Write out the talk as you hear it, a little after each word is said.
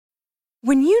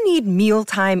When you need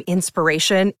mealtime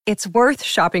inspiration, it's worth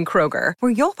shopping Kroger,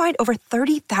 where you'll find over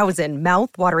 30,000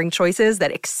 mouth-watering choices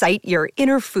that excite your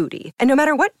inner foodie. And no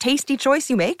matter what tasty choice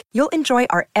you make, you'll enjoy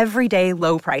our everyday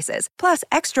low prices, plus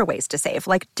extra ways to save,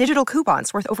 like digital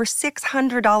coupons worth over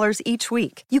 $600 each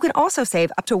week. You can also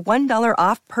save up to $1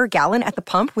 off per gallon at the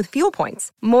pump with fuel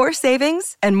points. More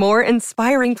savings and more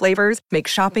inspiring flavors make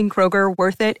shopping Kroger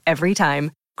worth it every time.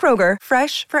 Kroger,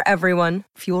 fresh for everyone.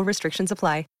 Fuel restrictions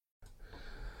apply.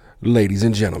 Ladies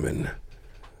and gentlemen,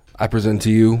 I present to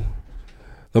you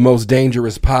the most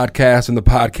dangerous podcast in the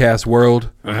podcast world.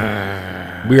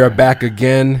 We are back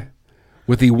again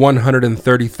with the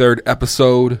 133rd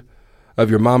episode of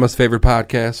your mama's favorite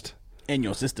podcast. And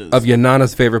your sisters. Of your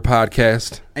nana's favorite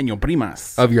podcast. And your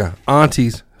primas. Of your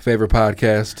auntie's favorite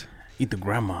podcast. Eat the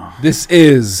grandma. This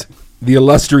is the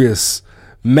illustrious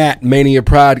Matt Mania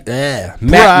Matt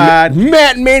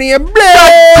Mania Blade.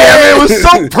 Damn, it was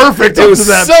so perfect. It was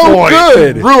that so point.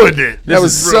 good. Ruined it. That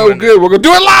was so good. We're gonna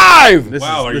do it live.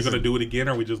 Wow, are you gonna do it again,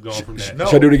 or are we just going from that? No.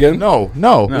 Should I do it again? No.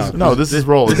 This is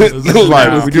rolling. This is No,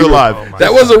 live. We do it live.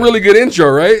 That was a really good intro,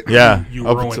 right? Yeah, You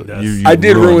ruined us. you I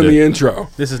did ruin ruined the it. intro.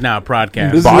 This is now a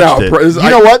podcast. This is Botched now. it. You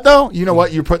know what though? You know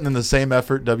what? You're putting in the same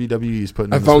effort WWE's putting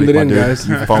in. I this phoned week, it in, my dude. guys.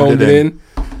 You I phoned it in.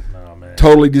 No, man.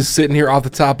 Totally just sitting here off the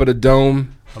top of the dome.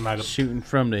 I'm not gonna, Shooting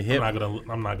from the hip. I'm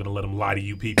not gonna let him lie to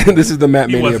you people. This is the Matt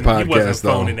He Mania wasn't podcast,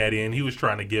 though. phoning that in. He was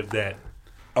trying to give that.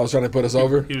 I was trying to put us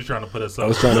over. He was trying to put us over. I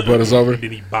was trying to put us over. And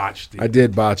then he botched it. I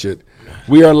did botch it.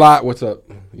 We are live. What's up?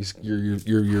 Your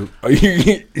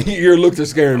looks are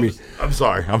scaring me. I'm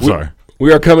sorry. I'm sorry.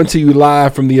 We are coming to you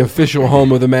live from the official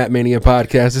home of the Matt Mania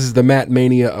podcast. This is the Matt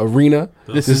Mania Arena.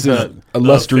 This is the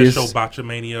illustrious. official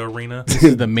Botchamania Arena. This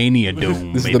is the Mania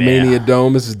Dome. This is the Mania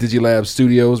Dome. This is Digilab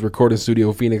Studios,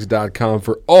 recordingstudiophoenix.com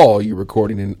for all your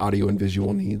recording and audio and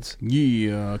visual needs.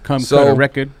 Yeah. Come cut a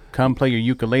record. Come play your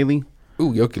ukulele.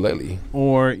 Ooh, ukulele.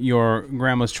 Or your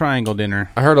grandma's triangle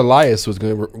dinner. I heard Elias was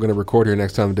going to record here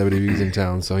next time WWE's in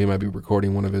town, so he might be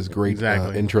recording one of his great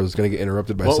intros. Going to get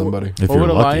interrupted by somebody. What would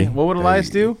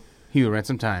Elias do? He would rent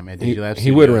some time at Digilab Studios.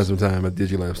 He would rent some time at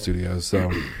Digilab Studios.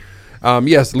 So,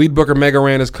 yes, lead booker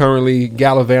Megaran is currently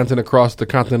gallivanting across the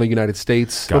continental United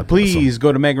States. But please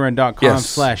go to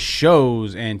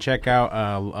megaran.com/shows and check out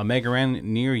a Megaran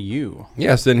near you.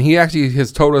 Yes, and he actually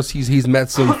has told us he's met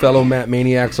some fellow Matt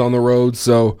Maniacs on the road.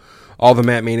 So all the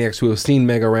Matt Maniacs who have seen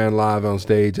Megaran live on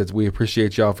stage, we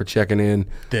appreciate y'all for checking in,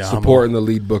 supporting the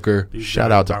lead booker.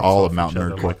 Shout out to all of Mountain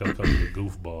Nerd Like a couple of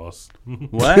goofballs.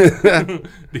 What?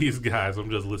 These guys, I'm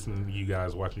just listening to you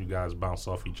guys, watching you guys bounce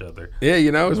off each other. Yeah,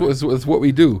 it's what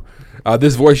we do.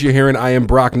 This voice you're hearing, I am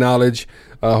Brock Knowledge,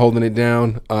 holding it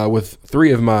down with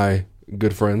three of my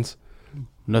good friends.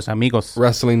 Los amigos.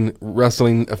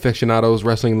 Wrestling aficionados,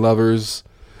 wrestling lovers.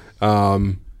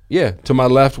 To my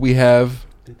left we have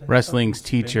Wrestling's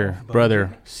teacher,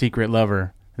 brother, secret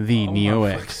lover, the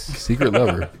NeoX. Secret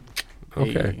lover.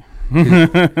 Okay.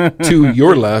 To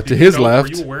your left, to his left.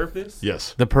 Were you aware of this?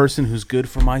 Yes. The person who's good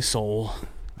for my soul.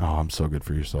 Oh, I'm so good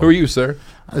for your soul. Who are you, sir?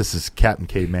 This is Captain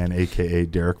Caveman, a.k.a.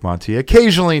 Derek Montiel,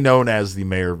 occasionally known as the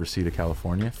mayor of Reseda,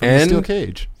 California, from the Steel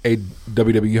Cage. A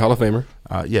WWE Hall of Famer.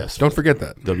 Yes. Don't forget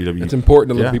that. WWE. It's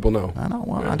important to let people know. I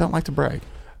don't like to brag.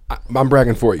 I'm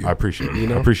bragging for you. I appreciate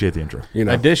it. I appreciate the intro.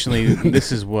 Additionally,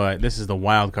 this is the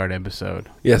wild card episode.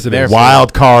 Yes, it is.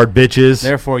 Wild card, bitches.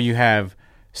 Therefore, you have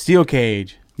Steel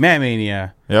Cage, Matt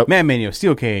Mania, Matt Mania,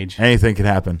 Steel Cage. Anything can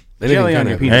happen. Jelly on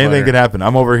your peanut Anything butter. can happen.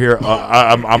 I'm over here.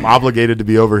 I'm obligated to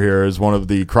be over here as one of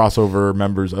the crossover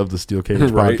members of the Steel Cage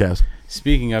Right. podcast.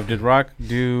 Speaking of, did Rock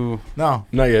do? No,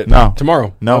 Not yet. No.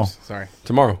 Tomorrow. no, Oops, sorry.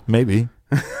 Tomorrow. maybe.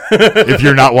 If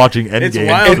you're not watching Endgame, It's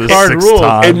wild for the card sixth rules.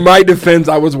 time. In my defense,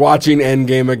 I was watching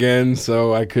Endgame again,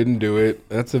 so I couldn't do it.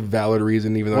 That's a valid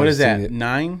reason, even though What I've is that? seen it.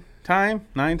 Nine time?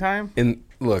 And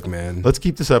look, man, Let's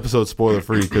keep this episode spoiler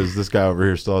free because this guy over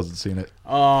here still hasn't seen it.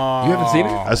 Oh, you haven't seen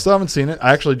it. I still haven't seen it.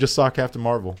 I actually just saw Captain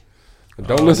Marvel.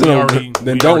 Don't listen we to already-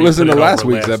 then we don't already listen put to it last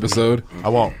over week's last episode. I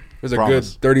won't. There's a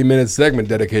Promise. good 30-minute segment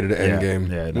dedicated to Yeah, Endgame.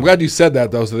 yeah, I know. I'm glad you said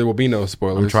that though, so there will be no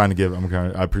spoilers. I'm trying to give.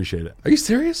 I appreciate it. Are you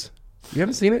serious? You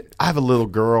haven't seen it? I have a little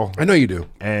girl, I know you do.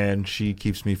 and she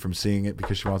keeps me from seeing it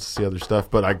because she wants to see other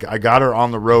stuff. But I got her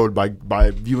on the road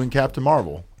by viewing Captain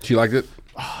Marvel. She liked it.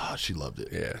 Oh, she loved it.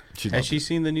 Yeah. She Has loved she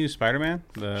seen the new Spider-Man?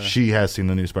 She has seen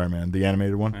the new Spider-Man, the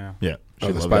animated one. Yeah. She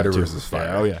the loved Spider-Verse that too. is fire.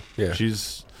 Yeah, oh yeah, Yeah.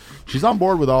 She's on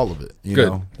board with all of it. You Good.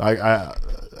 know,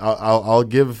 I'll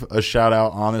give a shout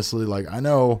out honestly. Like I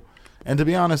know, and to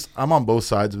be honest, I'm on both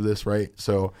sides of this, right?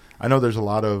 So I know there's a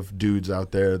lot of dudes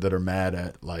out there that are mad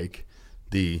at like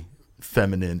the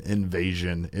feminine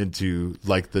invasion into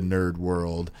like the nerd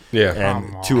world. Yeah.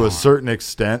 And to a certain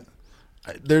extent,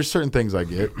 there's certain things I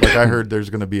get. Like I heard there's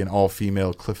going to be an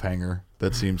all-female cliffhanger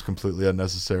that seems completely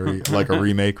unnecessary, like a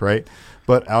remake, right?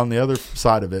 But on the other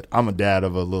side of it, I'm a dad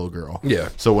of a little girl. Yeah.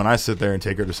 So when I sit there and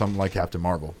take her to something like Captain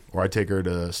Marvel, or I take her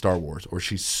to Star Wars, or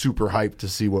she's super hyped to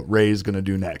see what Rey's going to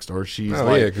do next, or she's Oh,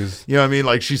 like, yeah, 'cause you know what I mean?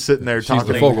 Like she's sitting there she's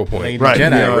talking. the focal point. Right. Jedi. You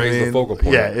know what I Rey's the mean? focal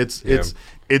point. Yeah,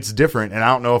 it's different, and I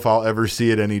don't know if I'll ever see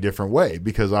it any different way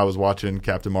because I was watching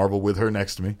Captain Marvel with her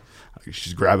next to me.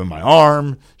 She's grabbing my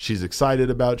arm. She's excited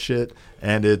about shit,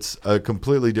 and it's a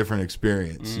completely different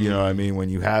experience. You know what I mean? When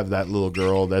you have that little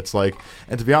girl that's like,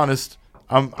 and to be honest,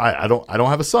 I don't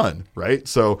have a son, right?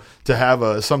 So to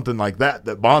have something like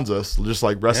that bonds us, just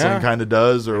like wrestling kind of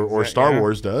does, or Star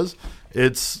Wars does.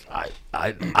 It's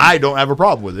I don't have a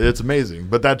problem with it. It's amazing,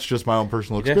 but that's just my own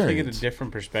personal experience. Definitely get a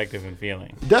different perspective and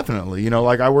feeling. Definitely,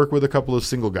 like I work with a couple of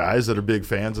single guys that are big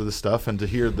fans of this stuff, and to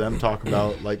hear them talk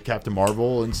about like Captain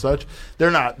Marvel and such,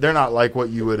 they're not like what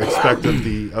you would expect of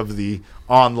the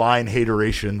online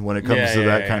hateration when it comes to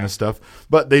that kind of stuff.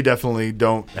 But they definitely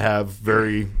don't have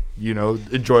very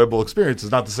enjoyable experience.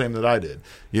 It's not the same that I did.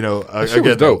 Again,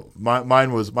 was dope.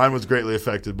 Mine was greatly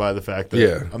affected by the fact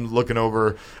that I'm looking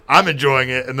over, I'm enjoying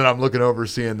it, and then I'm looking over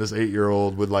seeing this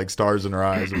 8-year-old with like stars in her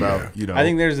eyes about I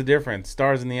think there's a difference.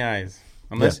 Stars in the eyes.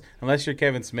 Unless you're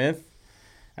Kevin Smith.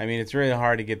 I mean, it's really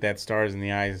hard to get that stars in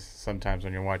the eyes sometimes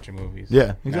when you're watching movies.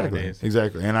 Yeah, exactly. Nowadays.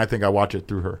 Exactly. And I think I watch it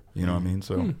through her. You know what I mean?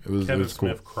 So it was Kevin cool.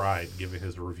 Smith cried giving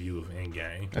his review of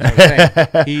Endgame. That's what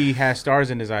I'm saying. He has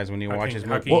stars in his eyes when he watches How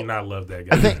movies. can you not love that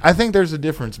guy? I think there's a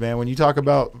difference, man. When you talk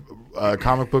about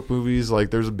comic book movies, like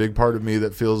there's a big part of me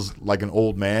that feels like an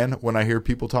old man when I hear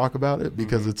people talk about it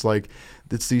because it's like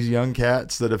it's these young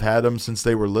cats that have had them since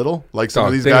they were little. Like some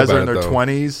of these guys are in their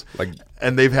 20s,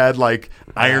 and they've had like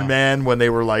Iron Man when they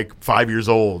were like 5 years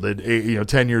old and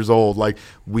 10 years old. Like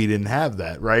we didn't have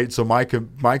that, right? So my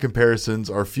comparisons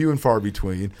are few and far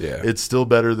between. Yeah. It's still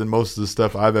better than most of the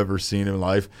stuff I've ever seen in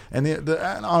life. And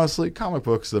and honestly, comic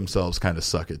books themselves kind of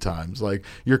suck at times. Like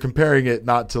you're comparing it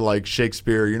not to like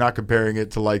Shakespeare. You're not comparing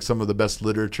it to like some of the best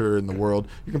literature in the world.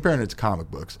 You're comparing it to comic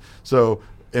books. So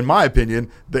in my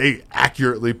opinion, they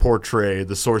accurately portray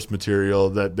the source material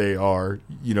that they are,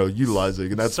 utilizing,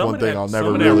 and that's one thing I'll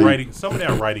never really. Some of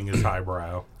that writing is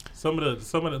highbrow. Some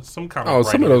comic. Some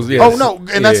writing of those. is- Yeah. Oh no,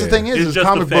 and that's the thing It's is just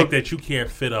comic the fact book. that you can't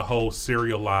fit a whole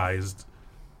serialized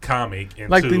comic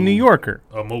into Like the New Yorker.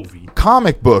 a movie.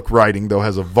 Comic book writing though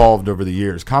has evolved over the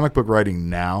years. Comic book writing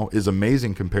now is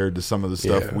amazing compared to some of the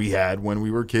stuff we had when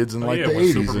we were kids in the When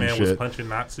 80s Superman and was shit. punching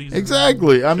Nazis.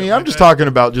 Exactly. I mean, I'm just talking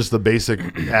about just the basic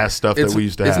ass stuff that we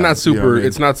used to have. It's not super. You know what I mean?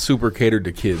 It's not super catered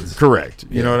to kids. Correct.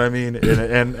 You know what I mean?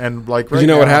 And like, Because you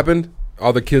know what happened?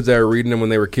 All the kids that were reading them when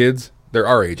they were kids, they're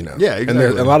our age now. Yeah, And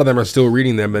exactly. a lot of them are still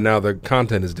reading them, but now the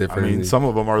content is I different. mean, some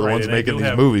of them are the ones and they making do these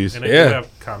have- movies. And they Yeah. do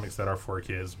have comics that are for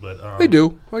kids, but they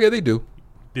do. Oh yeah, they do.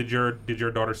 Did your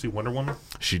daughter see Wonder Woman?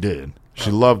 She did. She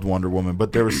loved Wonder Woman,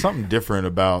 but there was something different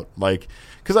about like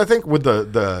because I think with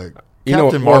the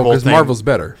Captain Marvel because thing, Marvel's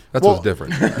better. That's Well- what's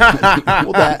different.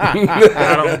 well, that,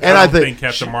 I don't think think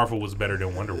Captain Marvel was better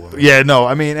than Wonder Woman. yeah, no,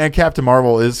 I mean, and Captain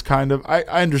Marvel is kind of I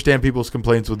understand people's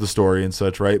complaints with the story and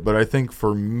such, right? But I think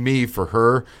for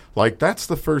her, like that's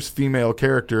the first female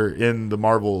character in the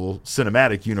Marvel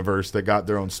Cinematic Universe that got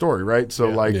their own story, right? So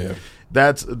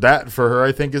that for her,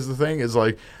 I think is the thing is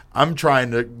like I'm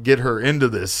trying to get her into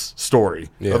this story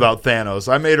about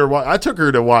Thanos. I made her I took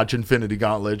her to watch Infinity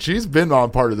Gauntlet. She's been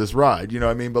on part of this ride, you know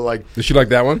what I mean? But like Did she like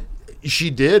that one? she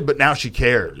did, but now she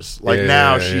cares. Like Yeah,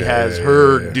 now yeah, she yeah, has yeah,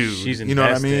 her yeah. dude. She's you know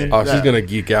what I mean? invested. Oh, she's That- gonna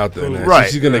geek out then. Right.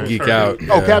 She's gonna geek out.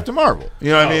 Oh, yeah. Captain Marvel.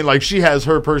 You know what I mean? Like she has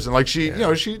her person. Like she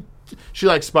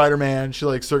likes Spider-Man. She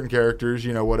likes certain characters,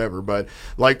 whatever. But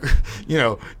like,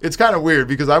 it's kind of weird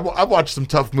because I've watched some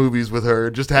tough movies with her.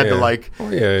 Just had to like, Oh,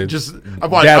 yeah. I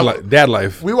watched Dad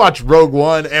life. We watched Rogue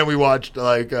One and we watched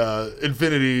like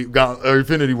Infinity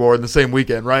War in the same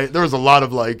weekend, right? There was a lot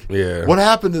of like, what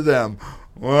happened to them?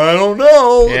 Well, I don't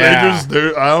know. Yeah.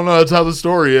 I don't know. That's how the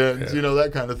story ends.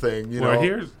 That kind of thing. Well,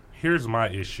 here's my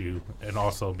issue, and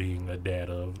also being a dad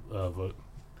of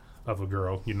a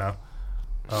girl,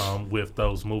 with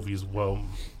those movies. Well,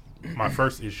 my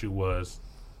first issue was,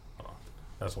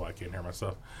 that's why I can't hear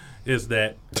myself, is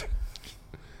that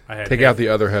I had Take out the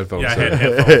other headphones. Yeah, I sir. had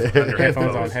headphones. Under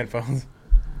Headphones on headphones.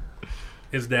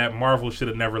 Is that Marvel should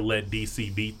have never let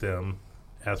DC beat them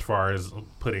as far as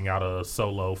putting out a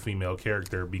solo female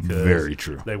character because Very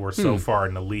true. they were so far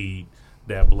in the lead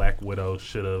that Black Widow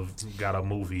should have got a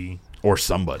movie. Or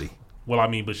somebody. Well, I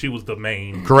mean, but she was the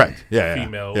main Correct. Yeah.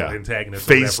 female antagonist.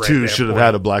 or Phase whatever 2 at that should have point.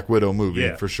 had a Black Widow movie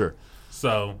Yeah. for sure.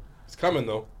 So It's coming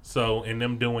though. in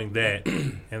them doing that,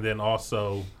 and then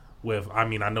also I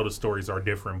mean, I know the stories are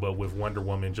different, but with Wonder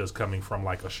Woman just coming from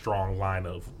like a strong line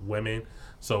of women,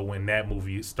 so when that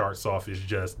movie starts off, it's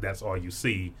just that's all you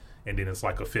see, and then it's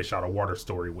like a fish out of water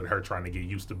story with her trying to get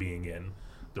used to being in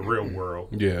the real world.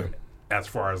 Yeah. As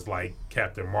far as like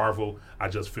Captain Marvel, I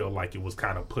just feel like it was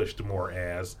kind of pushed more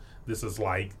as this is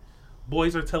like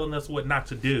boys are telling us what not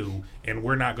to do, and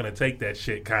we're not going to take that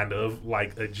shit kind of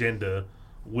like agenda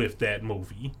with that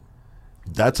movie.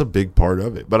 That's a big part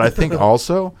of it. But I think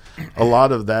also a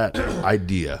lot of that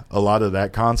idea, a lot of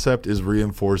that concept is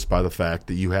reinforced by the fact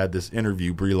that you had this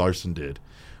interview Brie Larson did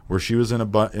where she was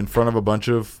in front of a bunch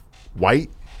of white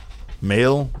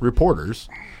male reporters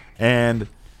and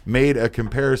made a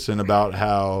comparison about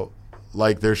how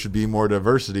like there should be more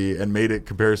diversity and made a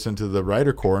comparison to the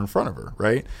writer corps in front of her,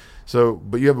 right? So,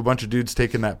 but you have a bunch of dudes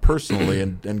taking that personally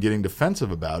and getting defensive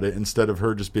about it instead of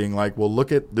her just being like, well,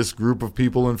 look at this group of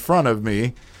people in front of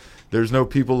me. There's no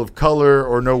people of color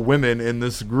or no women in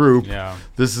this group. Yeah.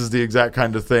 This is the exact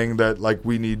kind of thing that like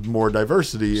we need more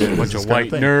diversity in. A bunch of white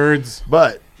nerds.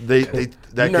 But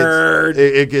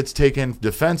it gets taken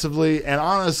defensively, and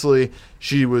honestly,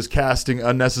 she was casting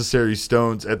unnecessary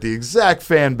stones at the exact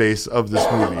fan base of this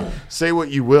movie. Say what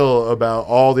you will about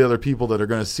all the other people that are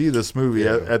going to see this movie.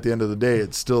 At the end of the day,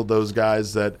 it's still those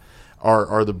guys that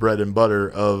are the bread and butter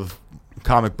of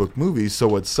comic book movies. So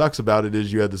what sucks about it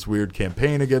is you had this weird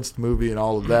campaign against the movie and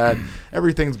all of that.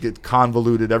 Everything gets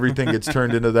convoluted. Everything gets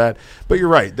turned into that. But you're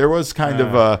right. There was kind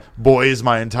of a boys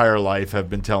my entire life have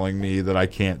been telling me that I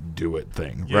can't do it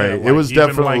thing, right? Like, it was even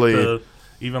definitely...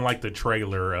 even like the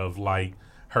trailer of like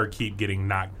her keep getting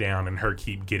knocked down and her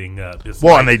keep getting up. It's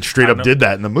well, like, and they straight up did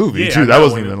that in the movie, too. That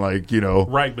wasn't even like,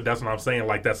 Right, but that's what I'm saying.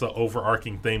 Like, that's an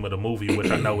overarching theme of the movie, which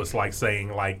I know it's like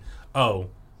saying like, oh,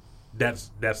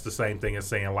 that's the same thing as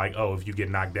saying like, oh, if you get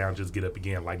knocked down, just get up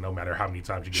again. Like, no matter how many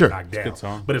times you get knocked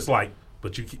down. But it's like,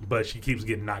 but she keeps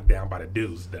getting knocked down by the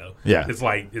dudes though. Yeah, it's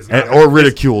like it's not or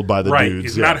ridiculed by the dudes.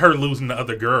 It's not her losing to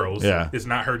other girls. Yeah, it's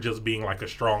not her just being like a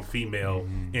strong female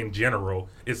in general.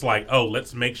 It's like, oh,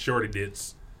 let's make sure that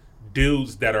it's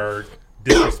dudes that are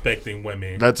disrespecting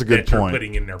women. That's a good point.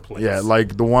 Putting in their place. Yeah,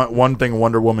 like the one thing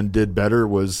Wonder Woman did better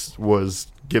was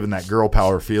giving that girl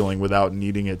power feeling without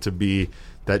needing it to be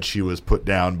that she was put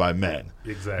down by men.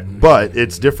 Exactly. But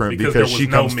it's different because she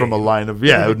comes from a men. line of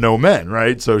no men,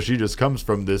 right? So she just comes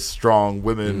from this strong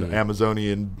women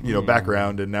Amazonian,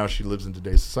 background, and now she lives in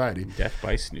today's society. Death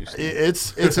by snooze.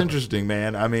 It's interesting,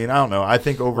 man. I mean, I don't know. I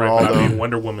think overall, I mean,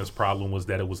 Wonder Woman's problem was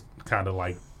that it was kind of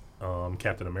like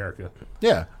Captain America.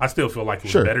 Yeah, I still feel like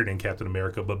it was better than Captain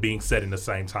America, but being set in the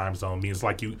same time zone means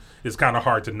like it's kind of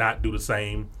hard to not do the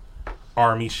same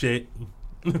army shit.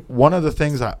 One of the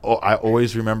things I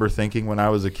always remember thinking when I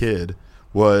was a kid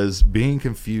was being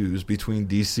confused between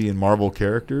DC and Marvel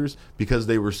characters because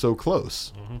they were so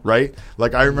close, right?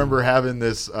 Like I remember having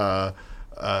this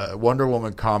Wonder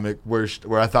Woman comic where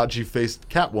I thought she faced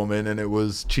Catwoman and it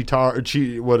was Cheetah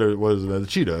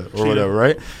or whatever,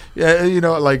 right? Yeah,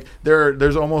 like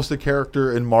there's almost a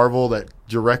character in Marvel that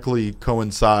directly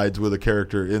coincides with a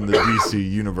character in the DC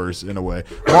universe in a way.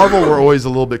 Marvel were always a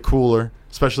little bit cooler.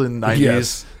 Especially in the 90s.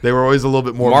 Yes. They were always a little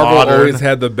bit more Marvel modern. always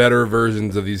had the better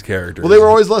versions of these characters. Well, they were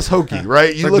always less hokey,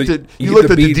 right? You looked at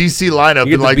the DC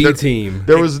lineup and like the B team.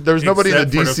 There was nobody in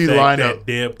the DC lineup.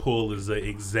 Deadpool is the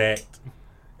exact,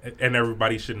 and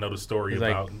everybody should know the story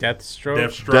about like Deathstroke.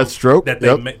 Deathstroke.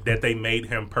 That they made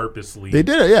him purposely. They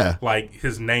did it, yeah. Like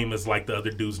his name is like the other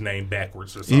dude's name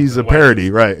backwards or something. He's a parody,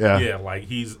 right? Yeah. Yeah, like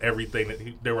he's everything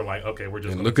that they were like, okay, we're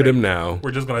just look at him now. We're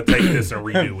just gonna take this and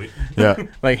redo it. Yeah.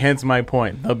 Like hence my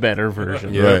point, the better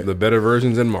version. Yeah, the better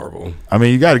versions in Marvel. I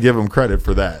mean, you got to give him credit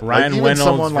for that. Ryan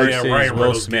Reynolds versus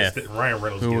Will Smith. Ryan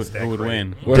Reynolds who would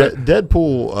win?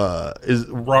 Deadpool is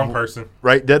wrong person,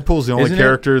 right? Deadpool's the only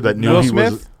character that knew Will he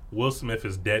Smith? was. Will Smith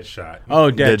is Deadshot.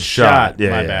 Oh, Deadshot. Yeah,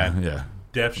 my bad. Yeah.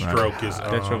 Deathstroke is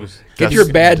Deathstroke is get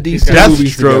your bad DC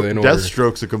movies together in order.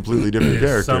 Deathstroke's a completely different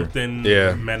character. Something.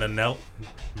 Yeah. Menonel.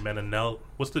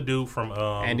 What's the dude from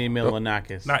Andy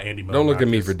Milonakis? Not Andy Milonakis. Don't look at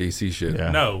me for DC shit.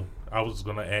 Yeah. No, I was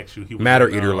gonna ask you. He was Matter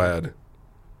Eater Lad.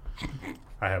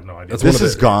 I have no idea. This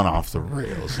has gone off the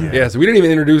rails. Yeah, so we didn't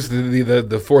even introduce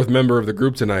the fourth member of the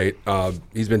group tonight.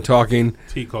 He's been talking.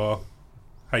 T-Call.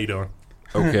 How you doing?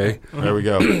 Okay. There we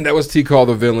go. That was T-Call,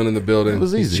 the villain in the building. It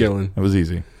was easy. He's chilling. It was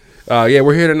easy. Yeah,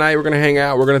 we're here tonight. We're going to hang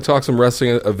out. We're going to talk some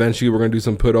wrestling eventually. We're going to do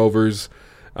some put-overs.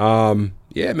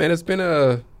 Yeah, man, it's been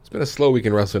a slow week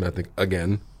in wrestling, I think,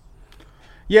 again.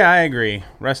 Yeah, I agree.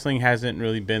 Wrestling hasn't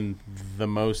really been the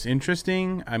most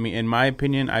interesting. I mean, in my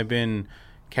opinion, I've been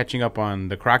catching up on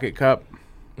the Crockett Cup.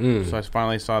 So I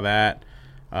finally saw that.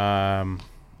 I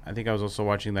think I was also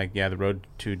watching, the Road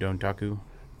to Dontaku.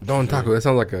 Don Taco. That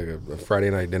sounds like a Friday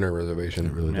night dinner reservation.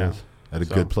 It really Yeah. does. At a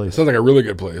So- good It place. sounds like a really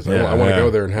good place. Yeah, I want to yeah. go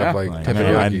there and have Yeah. like I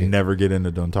teppanyaki. never get into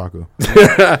Don Taco.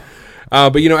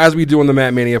 But as we do on the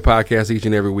Matt Mania podcast each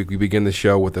and every week, we begin the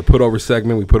show with a put over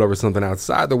segment. We put over something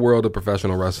outside the world of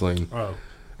professional wrestling. Oh,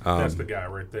 that's the guy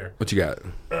right there. What you got?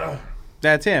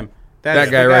 That's him. That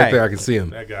That's guy the right there. I can see him.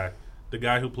 That guy. The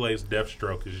guy who plays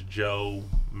Deathstroke is Joe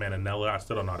Manganiello. I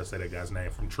still don't know how to say that guy's name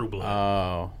from True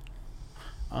Blood.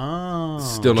 Oh.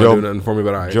 Still not Joe- doing nothing for me,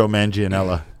 but all right. Joe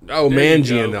Manganiello. Oh, There you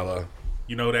go. Mangianella.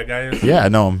 You know who that guy is? Yeah, I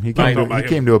know him. He By-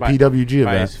 came to a by- PWG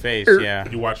By his event. face, yeah.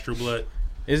 You watch True Blood?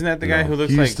 Isn't that the guy who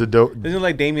looks He like? used to do- Isn't it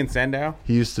like Damien Sandow?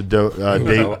 He used to date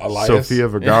Elias? Sofia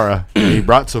Vergara. He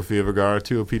brought Sofia Vergara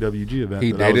to a PWG event.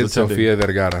 He that I was dated attending. Sofia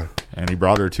Vergara. And he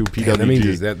brought her to PWG. Damn, that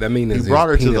means that means he his brought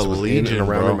her to penis the was in Legion, and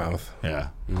around bro. her mouth. Yeah.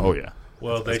 Oh, yeah.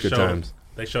 Well, they That's good showed times.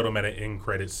 they showed him at an end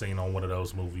credit scene on one of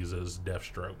those movies as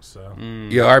Deathstroke. So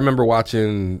Yeah, I remember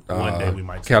watching One day we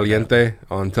might see Caliente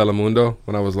on Telemundo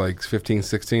when I was like 15,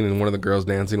 16, and one of the girls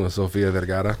dancing was Sofia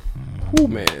Vergara. Oh,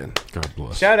 man. God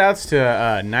bless. Shout outs to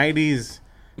 90s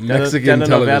Mexican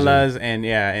telenovelas and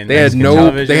and They had Mexican no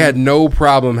television. they had no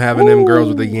problem having them girls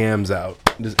with the yams out.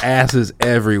 Just asses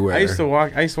everywhere. I used to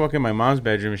walk in my mom's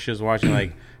bedroom and she was watching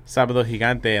like Sábado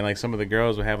Gigante and like some of the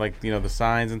girls would have like the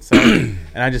signs and stuff and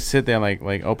I just sit there like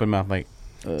open mouth like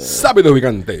Sábado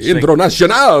Gigante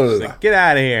Internacional. get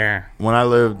out of here. When I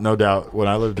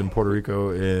lived in Puerto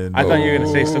Rico in... I thought you were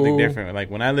gonna say something different. Like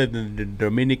when I lived in the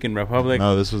Dominican Republic.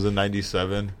 No, this was in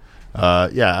 97.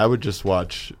 Yeah, I would just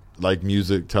watch like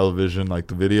music, television, like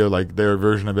the video, like their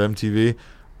version of MTV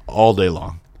all day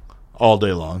long. All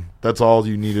day long. That's all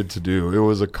you needed to do. It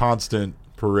was a constant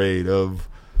parade of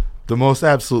the most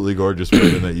absolutely gorgeous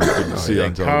women that you could see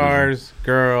on television. Cars,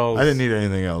 girls. I didn't need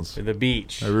anything else. the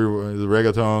beach. The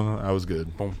reggaeton, I was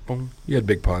good. Boom, boom. You had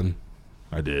big pun.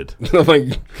 I did.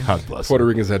 Like God bless. Puerto him.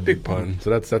 Ricans had big pun, so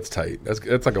that's tight.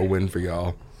 That's like a win for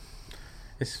y'all.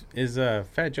 Is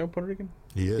Fat Joe Puerto Rican?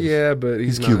 He is. Yeah, but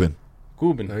He's not- Cuban.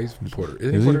 Cuban. No, he's from Puerto.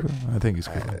 Is Is he Puerto? I think he's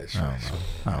Cuban. sure,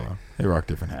 I don't know. They rock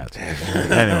different hats.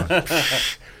 Anyway,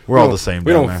 we're all the same.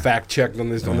 We down don't there. fact check on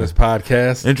this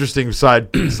podcast. Interesting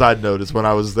side note is when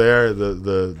I was there,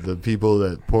 the people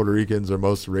that Puerto Ricans are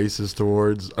most racist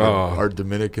towards are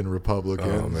Dominican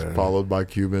Republicans, man. followed by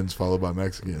Cubans, followed by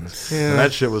Mexicans. Yeah. And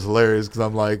that shit was hilarious because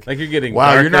I'm like, Like you're getting wow,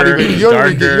 darker, you're not even you don't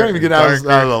even get out of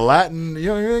darker. the Latin, you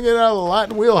don't even get out of the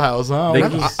Latin wheelhouse, huh? They Well,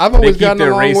 keep- I've always they keep gotten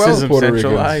their along well with racism Puerto Ricans.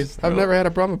 centralized. I've never had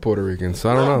a problem with Puerto Ricans, so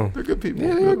I don't know. they're good people.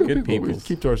 Yeah, They're good people. We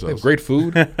keep to They ourselves. have great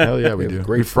food. Hell yeah, we They do. have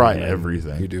great We fry food, man.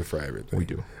 everything. We do fry everything. We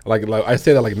do. Like I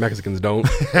say that like Mexicans don't.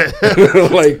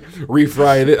 Like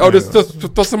refry it. Oh, just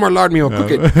throw some more lard me on.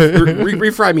 Cook it.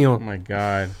 Refry me Oh on. my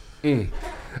god.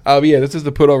 But yeah, this is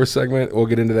the put over segment. We'll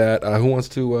get into that. Who wants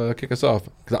to kick us off?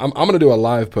 Because I'm gonna do a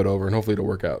live put over, and hopefully it'll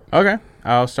work out. Okay,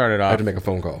 I'll start it I have off. to make a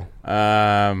phone call.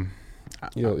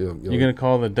 You're gonna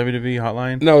call the WWE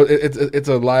hotline? No, it's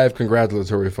a live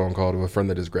congratulatory phone call to a friend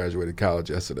that just graduated college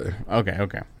yesterday. Okay.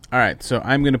 All right. So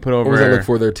I'm gonna put over. What was that look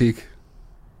for there, Teak?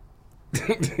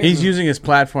 He's using his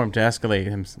platform to escalate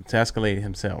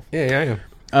himself. Yeah,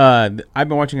 I am. I've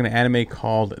been watching an anime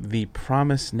called The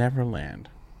Promised Neverland.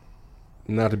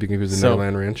 Not to be confused with So-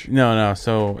 Neverland Ranch. No.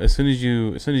 So as soon as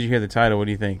you hear the title, what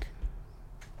do you think?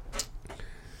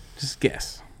 Just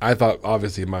guess. I thought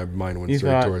obviously my mind went You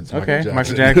straight thought, towards okay, Michael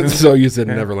Michael Jackson. Jackson. So you said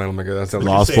Okay. Neverland. I'm like, that sounds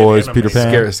like Lost say Boys, anime. Peter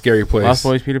Pan. a scary place. Lost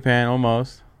Boys, Peter Pan,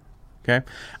 almost. Okay.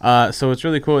 So it's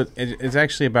really cool. It's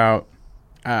actually about,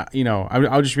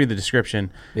 I'll just read the description.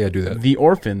 Yeah, do that. The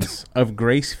orphans of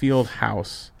Gracefield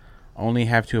House only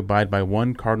have to abide by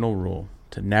one cardinal rule: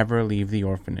 to never leave the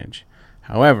orphanage.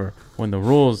 However, when the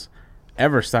rules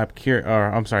ever stop when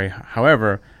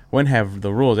have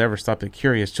the rules ever stopped the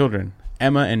curious children?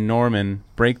 Emma and Norman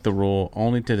break the rule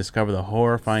only to discover the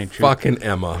horrifying truth Fucking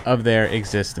Emma. of their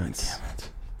existence.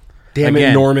 Damn it,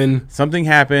 Again. Norman. Something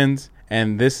happens,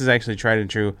 and this is actually tried and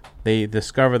true. They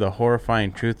discover the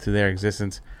horrifying truth to their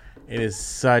existence. It is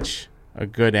such a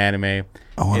good anime.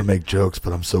 I want to make jokes,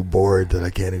 but I'm so bored that I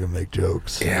can't even make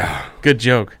jokes. Yeah. Good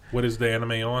joke. What is the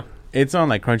anime on? It's on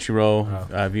like Crunchyroll,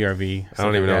 VRV. I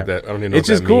don't even know what that. I don't even know. It's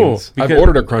what just that cool means. I've because-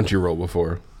 ordered a Crunchyroll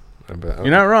before. You're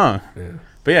not wrong. Yeah.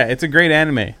 But yeah, it's a great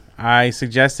anime. I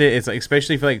suggest it. It's like,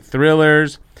 especially for like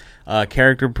thrillers,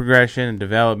 character progression and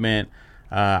development.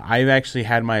 I've actually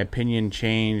had my opinion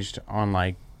changed on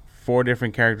like 4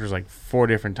 different characters like 4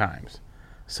 different times.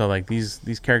 So like these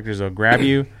characters will grab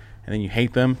you, and then you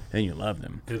hate them, and then you love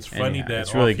them. It's And, funny yeah, that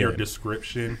it's really off your good.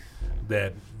 description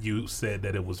that you said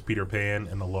that it was Peter Pan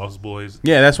and the Lost Boys.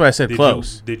 Yeah, that's why I said Did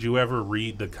close. did you ever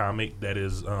read the comic that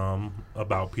is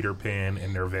about Peter Pan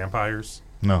and their vampires?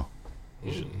 No.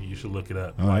 You should look it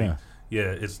up. Oh, yeah.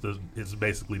 Yeah, it's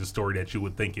basically the story that you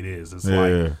would think it is. It's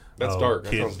Yeah. That's dark. That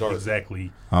Kids, sounds dark.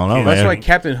 Exactly. I don't know, Kids- man. That's why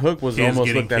Captain Hook was Kids almost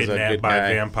getting looked as a kidnapped good by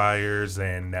guy. vampires,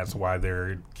 and that's why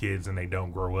they're kids and they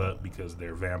don't grow up because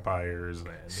they're vampires. And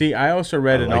See, I also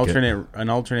read I like an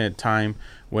alternate time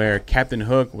where Captain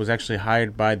Hook was actually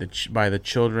hired by the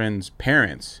children's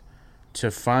parents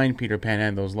to find Peter Pan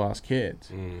and those lost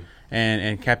kids,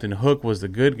 and Captain Hook was the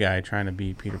good guy trying to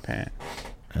beat Peter Pan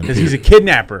And because he's a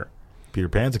kidnapper. Peter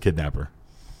Pan's a kidnapper.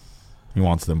 He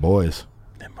wants them boys.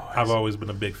 I've always been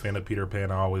a big fan of Peter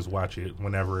Pan. I always watch it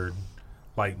whenever,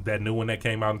 like that new one that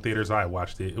came out in theaters. I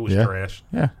watched it. It was Yeah. trash.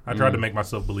 Yeah. I tried to make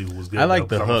myself believe it was good. I like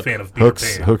though, the 'cause I'm a Hook. fan of Peter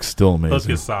Pan. Hook's still amazing. Hook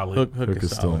is solid. Hook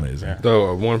is still solid. amazing. Yeah.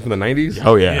 The one from the 90s?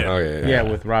 Oh yeah. Yeah. Oh, yeah. Yeah,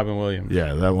 with Robin Williams.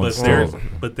 Yeah, that one's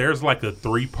But there's like a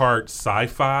 3-part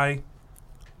sci-fi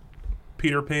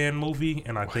Peter Pan movie,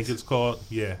 and I think it's called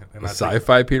A And I think,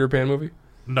 sci-fi Peter Pan movie?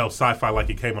 no sci-fi like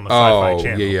it came on the Oh, Sci-Fi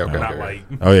Channel. yeah, okay, not okay. like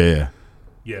Oh yeah.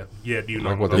 yeah. Do you know?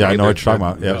 Like what what I'm Yeah, I talking know what you're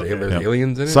talking There's- about. Yeah. There's Yeah.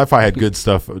 aliens in it? Sci-Fi had good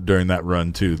stuff during that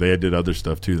run too. They did other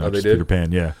stuff too. Not they just did? Peter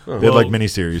Pan. Yeah, Oh. they had like Well,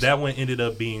 miniseries. That one ended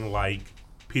up being like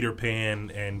Peter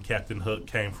Pan and Captain Hook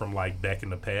came from like back in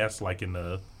the past, like in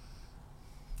the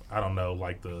I don't know,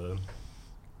 like the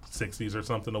 60s or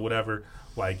something or whatever,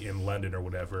 like in London or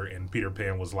whatever. And Peter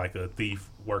Pan was like a thief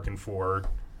working for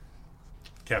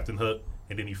Captain Hook,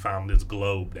 and then he found this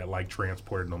globe that like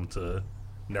transported him to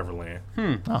Neverland.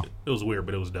 Oh. It was weird,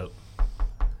 but it was dope. All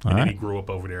And then right. he grew up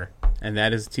over there. And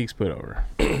that is Teek's put over.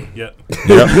 Yep. He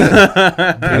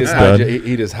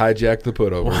just hijacked the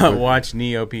put over. Watch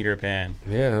Neo Peter Pan.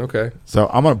 Yeah, okay. So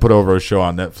I'm gonna put over a show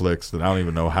on Netflix that I don't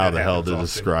even know how That the hell happens to often.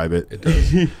 describe it. It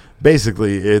does.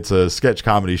 Basically, it's a sketch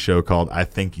comedy show called I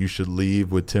Think You Should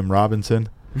Leave with Tim Robinson.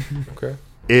 Okay.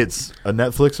 It's a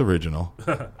Netflix original,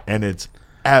 and it's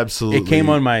absolutely It came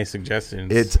on my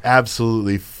suggestions. It's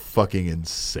absolutely fucking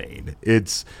insane.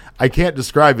 I can't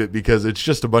describe it because it's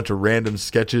just a bunch of random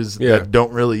sketches Yeah. that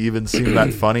don't really even seem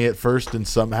that funny at first, and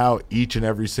somehow each and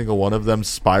every single one of them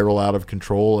spiral out of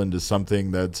control into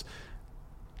something that's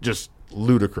just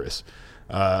ludicrous.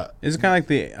 Is it kind of like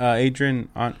the Adrian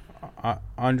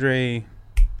Andre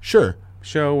Sure.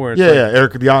 show where it's Yeah, like, yeah,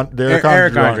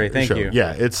 Eric Andre, thank show. you.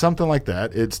 Yeah, it's something like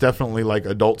that. It's definitely like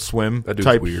Adult Swim That dude's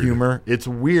type weird. humor. It's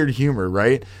weird humor,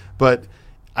 right? But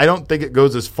I don't think it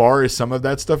goes as far as some of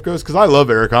that stuff goes because I love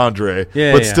Eric Andre.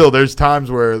 Yeah, but yeah. still, there's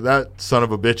times where that son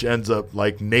of a bitch ends up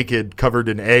like naked, covered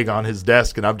in egg on his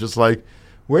desk, and I'm just like,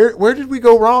 where did we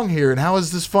go wrong here? And how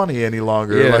is this funny any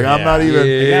longer? Yeah. like I'm not Yeah. even.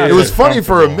 Yeah. It was It's funny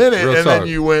for a uncomfortable. minute, Real and talk. then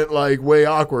you went like way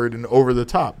awkward and over the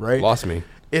top, right? Lost me.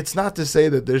 It's not to say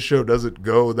that this show doesn't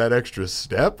go that extra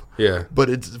step. Yeah. But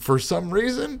it's for some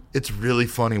reason it's really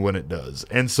funny when it does.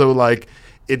 And so like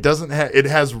it doesn't have it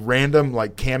has random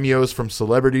like cameos from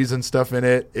celebrities and stuff in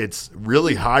it. It's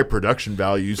really high production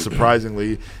value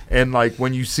surprisingly. And like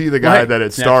when you see the guy Right. that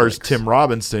it stars Netflix. Tim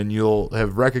Robinson, you'll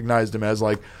have recognized him as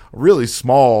like a really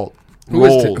small Who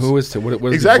is roles. Who is Tim? What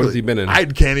Exactly. has he been in? I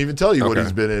can't even tell you what Okay.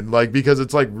 he's been in, like because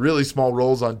it's like really small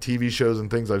roles on TV shows and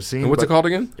things I've seen. And what's it but called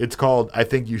again? It's called I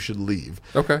Think You Should Leave.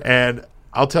 Okay. And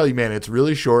I'll tell you, man, it's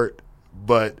really short,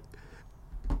 but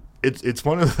it's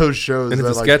one of those shows. And it's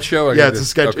that, a like, sketch show? Yeah, Like, it's a it's-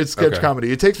 sketch. okay, It's sketch okay.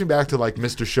 comedy. It takes me back to like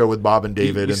Mr. Show with Bob and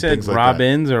David You and said things like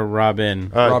Robbins or Robin?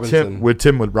 that. Robinson.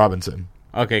 Tim with Robinson.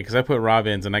 Okay, because I put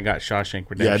Robbins and I got Shawshank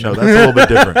Yeah, Redemption. no, that's a little bit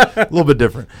different. A little bit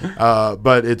different.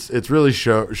 But it's really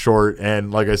short,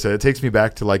 and like I said, it takes me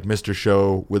back to like Mr.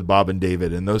 Show with Bob and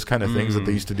David and those kind of things that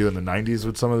they used to do in the '90s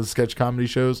with some of the sketch comedy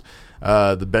shows,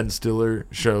 the Ben Stiller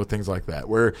show, things like that.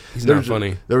 Where He's there not was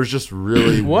funny. There was just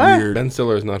really What? weird. Ben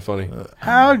Stiller is not funny.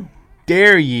 How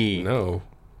dare ye? No.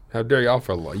 How dare y'all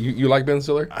for you like Ben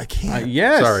Stiller? I can't.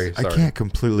 Yes. Sorry. I can't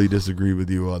completely didisagree with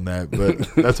you on that, but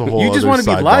that's a whole. You just want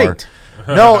to be liked.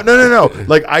 No.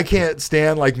 Like I can't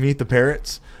stand like Meet the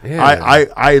Parents. Yeah.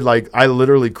 I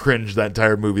literally cringed that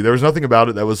entire movie. There was nothing about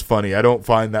it that was funny. I don't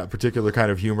find that particular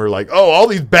kind of humor like, oh, all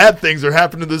these bad things are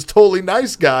happening to this totally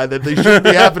nice guy that they shouldn't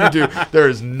be happening to. There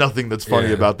is nothing that's funny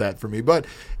Yeah. about that for me. But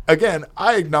again,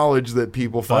 I acknowledge that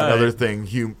people find But- other thing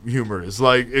humorous.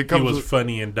 Like it He comes was with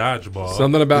funny in Dodgeball.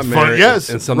 Something about fun- Mary. yes,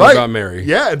 And something right. about Mary.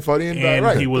 Yeah, and funny and, And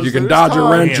right. he was- You can There's dodge a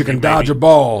time. wrench, you can dodge a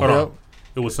ball. Hold on. Yep.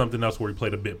 It was something else where he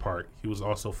played a bit part. He was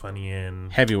also funny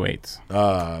in. Heavyweights.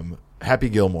 Happy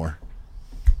Gilmore.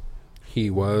 He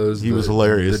was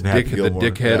hilarious The, in Happy the Gilmore.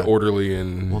 dickhead Yeah. orderly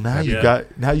and Well, now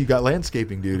Yeah. you got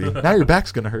landscaping duty. Now your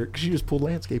back's gonna hurt because you just pulled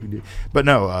landscaping duty. But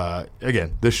no,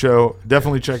 again, this show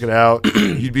definitely check it out.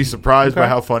 You'd be surprised by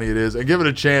how funny it is, and give it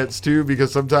a chance too,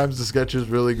 because sometimes the sketches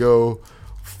really go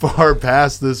far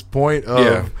past this point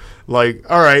of like,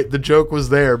 all right, the joke was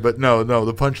there, but no,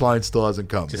 the punchline still hasn't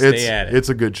come. Just stay at it. It's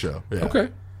a good show. Yeah. Okay.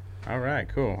 All right,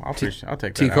 cool. I'll take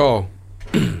that. T. Cole,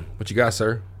 what you got,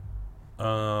 sir?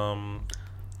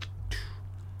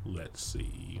 Let's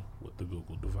see what the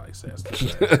Google device has to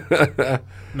say.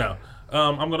 No,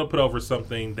 I'm gonna put over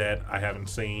something that I haven't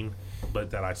seen,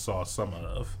 but that I saw some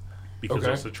of because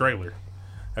it's a trailer.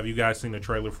 Have you guys seen the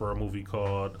trailer for a movie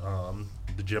called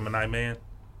The Gemini Man?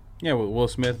 Yeah, with Will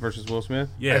Smith versus Will Smith.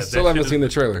 Yeah, I still haven't seen the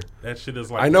trailer. That shit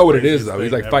is like I know what it is craziest though. He's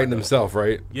thing like ever, fighting though. himself,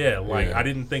 right? Yeah, like Yeah. I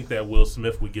didn't think that Will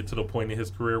Smith would get to the point in his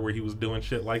career where he was doing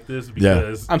shit like this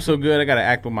because I'm so good, I gotta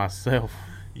act with myself.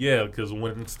 yeah, because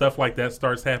when stuff like that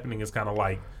starts happening, it's kind of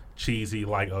like cheesy,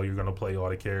 like oh, you're gonna play all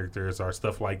the characters or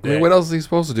stuff like I that. mean, what else is he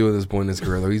supposed to do at this point in his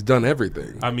career? Though he's done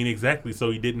everything. I mean, exactly. So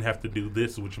he didn't have to do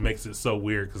this, which makes it so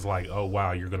weird. Because like, oh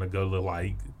wow, you're gonna go to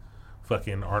like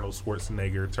fucking Arnold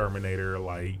Schwarzenegger, Terminator,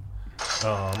 like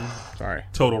Sorry.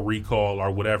 Total Recall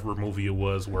or whatever movie it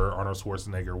was where Arnold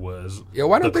Schwarzenegger was. Yeah,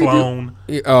 why don't the they clone?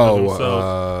 do?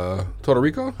 Total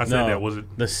Recall. I said that was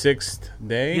it. The Sixth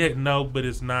Day? Yeah, no, but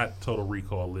it's not Total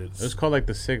Recall. It was called like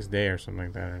The Sixth Day or something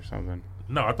like that or something.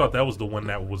 No, I thought that was the one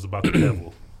that was about the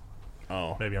devil.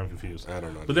 Oh. Maybe I'm confused. I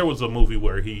don't know. But there was a movie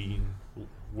where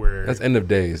That's End of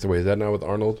Days. Wait, is that not with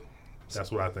Arnold? that's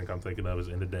what I think I'm thinking of is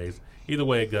End of Days. Either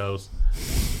way it goes,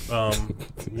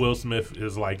 Will Smith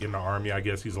is like in the army. I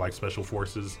guess he's like special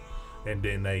forces, and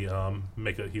then they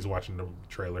he's watching the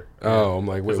trailer. Oh, I'm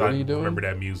like, wait, 'Cause what I are you doing? Remember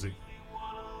that music,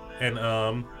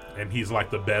 and he's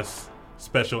like the best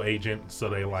special agent. So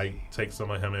they like take some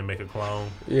of him and make a clone.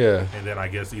 Yeah, And then I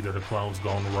guess either the clone's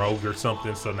gone rogue or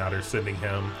something. So now they're sending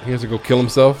him he has to go kill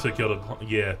himself. to kill the clone.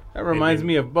 Yeah, That reminds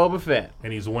me of Boba Fett.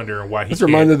 and he's wondering why he This can't.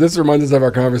 reminds us of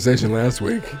our conversation last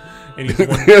week. And he's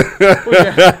wondering,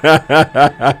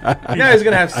 Now he's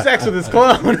gonna have sex with his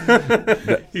clone.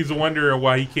 he's wondering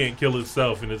why he can't kill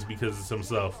himself, and it's because it's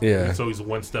himself. Yeah. And so he's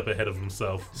one step ahead of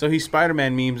himself. So he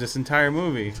Spider-Man memes this entire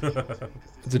movie.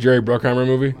 It's a Jerry Bruckheimer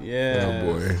movie. Yeah.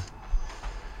 Oh boy.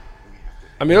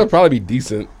 I mean, it'll probably be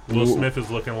decent. Will Smith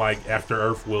is looking like After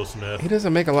Earth Will Smith. He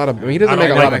doesn't make a lot of. I mean, he doesn't I make a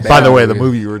don't lot like of. it. bad By the way, the movies.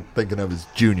 movie you were thinking of is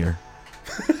Junior,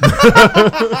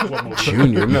 What movie?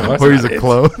 Junior. No, that's where he's not a it.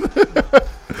 clone.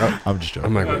 I'm just joking.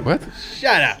 I'm like, wait, what?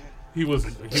 Shut up. He was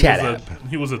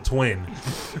a twin.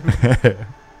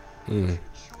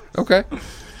 Okay.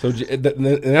 So and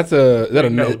that's a is that a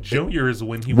No, Junior is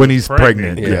when he when was he's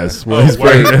pregnant, Yeah. yes. Oh, When he's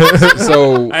wait. pregnant.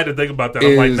 So I had to think about that.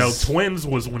 I'm like, no, Is- twins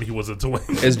was when he was a twin.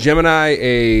 is Gemini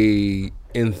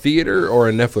in theater or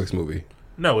a Netflix movie?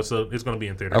 No, it's going to be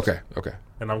in theaters. Okay.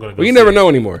 And I'm going to go. Well, you see never it. know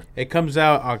anymore. It comes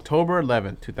out October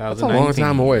 11th, That's a 2019. long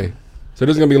time away. So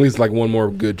there's gonna be at least like one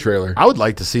more good trailer. I would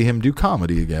like to see him do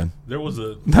comedy again. There was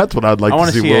a. That's what I'd like I to want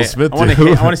to see see Will it. Smith I want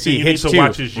do. to see You need Hitch to 2.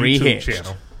 watch his YouTube Rehitched.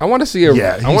 channel. I want to see a.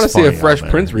 Yeah, I want to he's see a funny Fresh on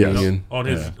there. Prince Yes. reunion. On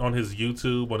his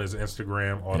YouTube, on his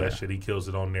Instagram, all that shit, he kills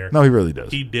it on there. No, he really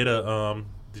does. He did a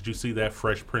Did you see that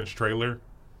Fresh Prince trailer?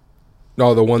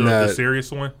 No, the one The that. serious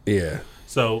one. Yeah.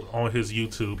 So on his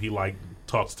YouTube, he like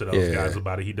talks to those Yeah. guys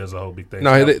about it. He does a whole big thing.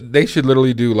 No, So- they should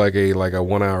literally do like a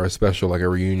 1 hour special, like a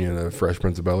reunion of Fresh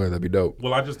Prince of Bel Air. That'd be dope.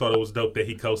 well, I just thought it was dope that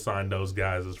he co-signed those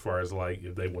guys as far as like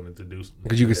if they wanted to do.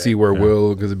 Because you could see where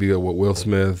because it'd be Will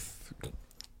Smith,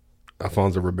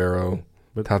 Alfonso Ribeiro,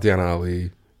 Tatiana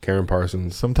Ali, Karen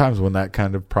Parsons. Sometimes when that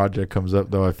kind of project comes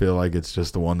up, though, I feel like it's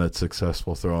just the one that's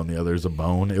successful throwing the others a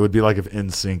bone. It would be like if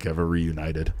NSYNC ever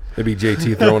reunited. It'd be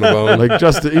JT throwing a bone. Like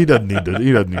he doesn't need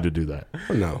to do that.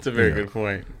 No, That's a very good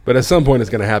point. but at some point it's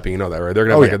gonna happen. You know that, right? They're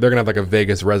gonna have they're gonna have like a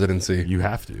Vegas residency. You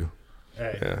have to.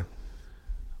 Hey, Yeah.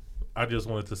 I just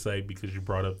wanted to say because you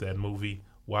brought up that movie,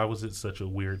 why was it such a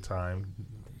weird time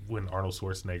when Arnold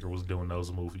Schwarzenegger was doing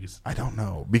those movies? I don't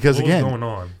know because What was again, going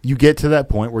on? you get to that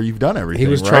point where you've done everything.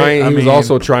 He was right? trying. I He was mean,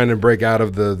 also trying to break out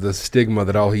of the stigma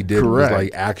that all he did Correct. was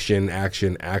like action.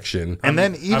 And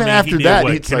then even I mean, after he did that,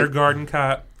 what, it's like Kindergarten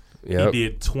Cop. Yep. He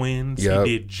did Twins. Yep.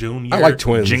 He did Junior. I like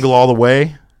Twins. Jingle All the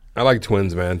Way. I like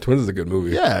Twins, man. Twins is a good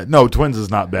movie. Yeah, no, Twins is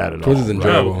not bad at Twins all. is right?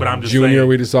 enjoyable. No, but I'm just Junior, saying,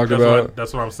 we just talked that's about. What,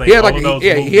 that's what I'm saying. He had All like of those he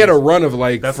had a movies, run of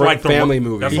like that's like the family Ro-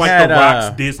 movies. That's He like had, the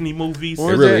Rock's Disney movies.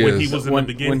 What was really it? when is. he was in when, the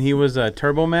beginning. when he was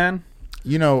Turbo Man?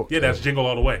 You know, Yeah, that's Jingle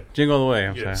All the Way. Jingle All the Way.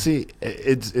 I'm Yeah. sorry. see,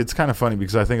 it's kind of funny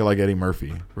because I think of like Eddie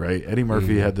Murphy, right? Eddie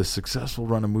Murphy had this successful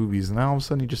run of movies, and now all of a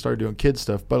sudden he just started doing kid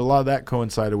stuff. But a lot of that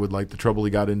coincided with like the trouble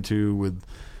he got into with,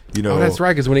 You know, Oh, that's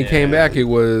right. Because when he came back, it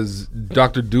was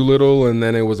Dr. Doolittle, and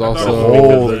then it was I thought also it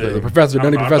was because the professor, I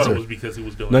Nutty thought Professor. it was because he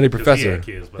was doing Nutty because he Professor. had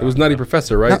kids, but It was I- Nutty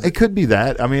Professor, No, right? it could be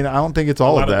that. I mean, I don't think it's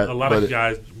all of that. A lot but of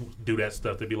guys do that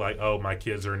stuff. They'd be like, "Oh, my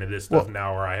kids are into this stuff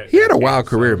now," or I. He had a kids, wild so-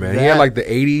 career, man. He that- had like the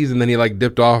 '80s, and then he like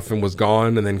dipped off and was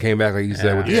gone, and then came back, like you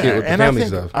said, with the, yeah, kid, with the and family I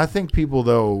think stuff. I think people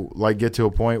though like get to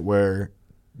a point where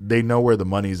they know where the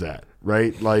money's at,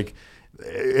 right? Like,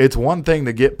 it's one thing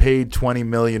to get paid $20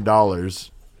 million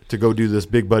to go do this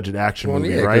big budget action Well,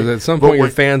 movie, yeah, right? because at some But point your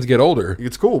when- fans get older.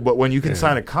 it's cool, but when you can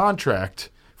sign a contract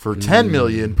for $10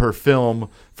 million per film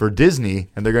for Disney,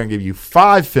 and they're going to give you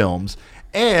 5 films,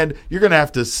 and you're going to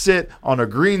have to sit on a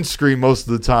green screen most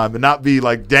of the time and not be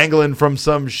like dangling from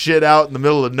some shit out in the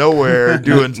middle of nowhere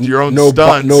doing your own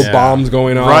stunts. No bombs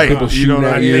going on. Right. People You know shooting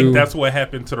what I at I you. think that's what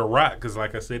happened to The Rock because,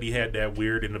 like I said, he had that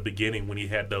weird in the beginning when he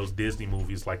had those Disney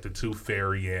movies like The Tooth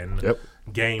Fairy and Yep.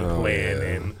 Game Plan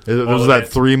and There all was of that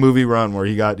 3-movie run where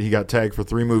he got tagged for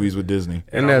 3 movies with Disney.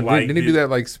 and I'm that, like, didn't he do that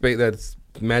like space? That's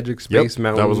Magic Space Yep,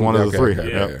 Mountain. that was one of the 3. Yeah.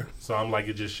 Yep. So I'm like,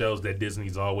 it just shows that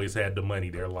Disney's always had the money.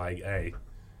 They're like, hey,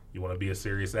 you want to be a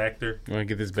serious actor? You want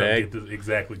to get this Come bag? Get this,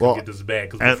 exactly. Well, Come get this bag.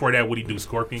 Because and- before that, what he do?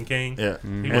 Scorpion King? Yeah.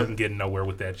 He wasn't getting nowhere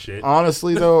with that shit.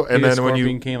 Honestly though, and He did then when Scorpion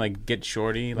you King, like Get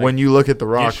Shorty. Like, when you look at The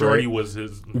Yeah, Rock, Shorty right? was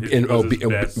his And, was his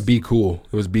best. be cool.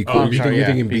 It was Be Cool. Oh, you're sorry,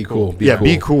 thinking yeah, Be Be Cool. Cool. Be Yeah, Cool.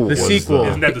 Be Cool. The was sequel.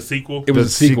 Isn't that the sequel? It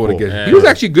was The a sequel to sequel. get. Yeah. He was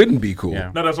actually good in Be Cool.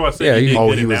 Yeah. No, that's what I said. Yeah, he did he- Oh,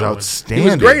 good he in was that one. outstanding. He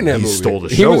was great in that He movie. stole the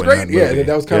show. He was in great. that Yeah, movie.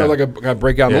 that was kind of Yeah. like a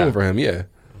breakout Yeah. moment for him. Yeah,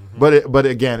 But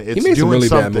again, it's he made some doing really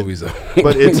something. bad movies though.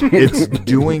 But it's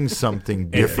doing something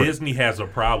And different. Disney has a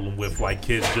problem with like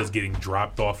kids just getting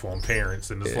dropped off on parents,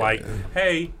 and it's like,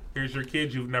 hey, here's your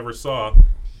kid you've never saw.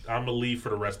 I'm gonna leave for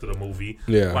the rest of the movie.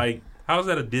 Yeah. Like, how's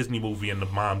that a Disney movie and the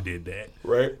mom did that?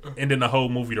 Right. And then the whole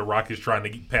movie, The Rock is trying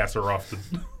to pass her off to.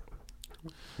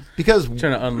 Because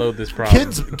trying to unload this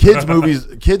problem.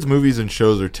 kids movies and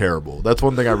shows are terrible. That's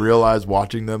one thing I realized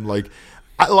watching them. Like,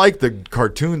 I like the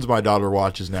cartoons my daughter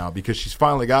watches now because she's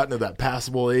finally gotten to that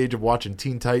passable age of watching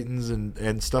Teen Titans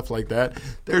and stuff like that.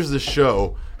 There's this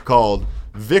show called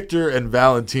Victor and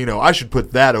Valentino. I should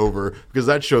put that over because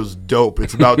that show's dope.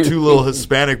 It's about 2 little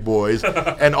Hispanic boys,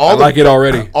 and I like it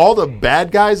already. All the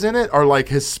bad guys in it are like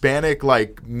Hispanic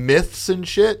like myths and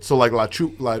shit. So like La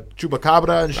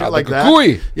Chupacabra and shit the like that.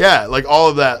 Cucuy. Yeah, like all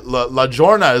of that. La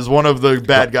Llorona is one of the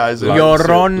bad guys. in it.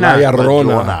 Llorona. La La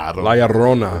Llorona. La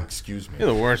Llorona. Excuse me. You're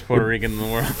the worst Puerto Rican in the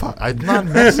world. I'm not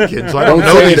Mexican, so I Don't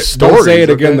don't know say these it. stories. Don't say it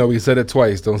again okay? though. We said it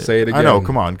twice. Don't say it again. I know.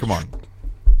 Come on.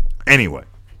 Anyway.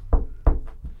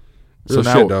 Real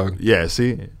shit, dog. Yeah,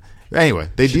 see? Anyway,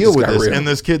 they Shit deal just with got this real. in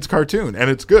this kid's cartoon, and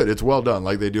it's good. It's well done.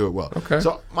 Like, they do it well. Okay.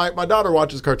 So, my daughter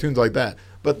watches cartoons like that,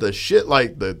 but the shit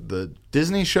like the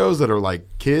Disney shows that are like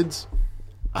kids,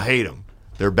 I hate them.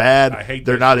 They're bad. I hate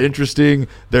They're that not shit. interesting.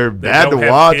 They're They bad to don't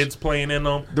have watch. kids playing in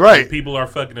them. Right. People are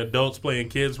fucking adults playing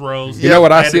kids roles. You know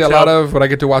what I Had see to a lot tell- of? What I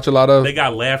get to watch a lot of? They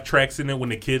got laugh tracks in it when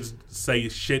the kids say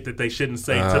shit that they shouldn't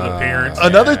say to the parents.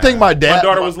 Another thing my dad... My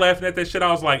daughter was laughing at that shit.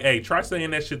 I was like, hey, try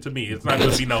saying that shit to me. It's not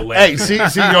going to be no laugh. Hey, see, you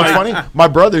know what's funny? My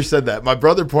brother said that. My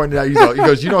brother pointed out, he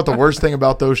goes, you know what the worst thing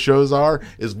about those shows are?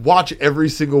 Is watch every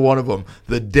single one of them.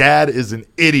 The dad is an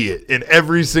idiot in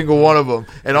every single one of them.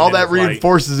 And all then that it's like-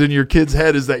 reinforces in your kid's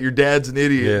head is that your dad's an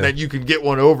idiot Yeah. and that you can get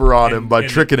one over on him by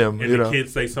tricking him, And you the know.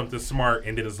 kids say something smart,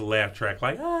 and then it's a laugh track,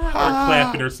 like, or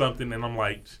clapping or something. And I'm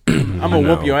like, I'm gonna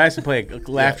whoop your ass and play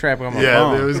a laugh trap on my Yeah,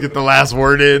 phone. they always get the last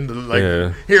word in. Like,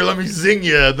 Yeah. here, let me zing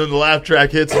you. Then the laugh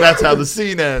track hits, and that's how the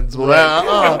scene ends. Well,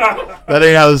 that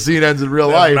ain't how the scene ends in real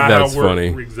life. not That's how world, funny.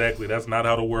 Exactly. That's not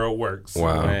how the world works.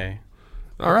 Wow. Hey.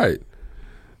 All right.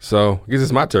 So, I guess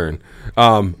it's my turn.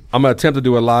 I'm going to attempt to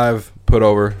do a live put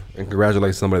over and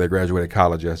congratulate somebody that graduated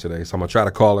college yesterday. So, I'm going to try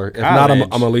to call her. If not, I'm College?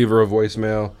 going to leave her a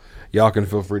voicemail. Y'all can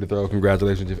feel free to throw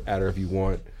congratulations at her if you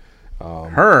want.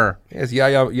 Her Yes,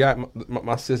 Yaya,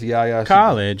 my sis Yaya.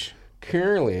 college.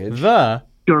 College. The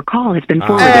Your call has been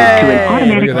forwarded Hey, to an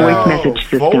automatic look at that. voice message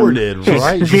system. Forwarded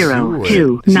right Zero to it.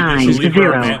 two nine She leave her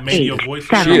zero Matt Mania eight voice? She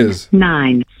seven is.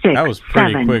 9 6 That was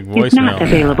pretty 7 quick is not voicemail.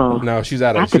 available. No, she's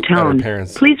at her, At the at her tone,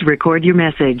 parents. please record your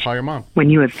message. call your mom. When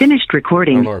you have finished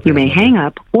recording, I know her you may parents hang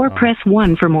up or press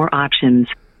 1 for more options.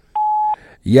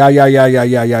 Yeah.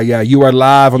 You are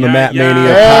live on the Yeah, Matt yeah.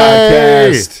 Mania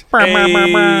Hey.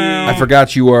 podcast. I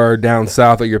forgot you are down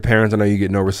south at your parents. I know you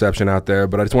get no reception out there,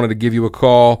 but I just wanted to give you a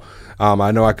call.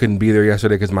 I know I couldn't be there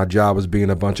yesterday because my job was being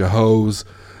a bunch of hoes.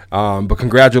 But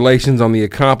congratulations on the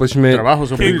accomplishment. Trabajos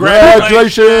son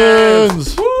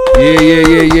Congratulations!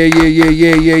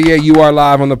 Yeah. You are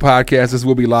live on the podcast. This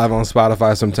will be live on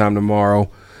Spotify sometime tomorrow.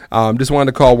 Just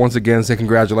wanted to call once again, say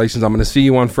congratulations. I'm going to see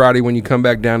you on Friday when you come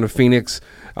back down to Phoenix.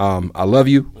 I love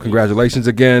you. Congratulations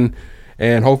again.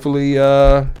 And hopefully,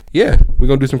 we're going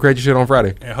to do some crazy shit on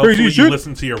Friday. And hopefully you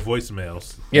listen to your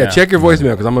voicemails. Yeah, check your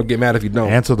voicemail because I'm going to get mad if you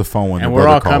don't. Answer the phone when And the we're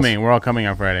brother all calls. coming. We're all coming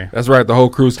on Friday. That's right. The whole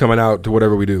crew's coming out to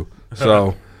whatever we do.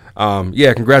 So,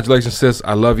 congratulations, sis.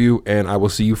 I love you, and I will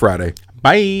see you Friday.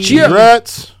 Bye. Cheers.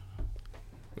 Congrats.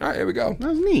 All right, here we go. That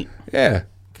was neat. Yeah.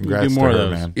 Congrats do more to of her,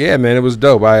 those. man. Yeah, man, it was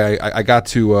dope. I got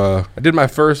to I did my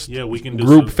first We can do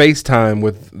group some- FaceTime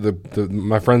with the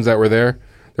my friends that were there.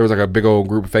 There was like a big old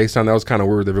group FaceTime. That was kind of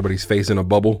weird. Everybody's face in a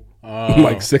bubble,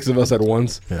 like 6 of us at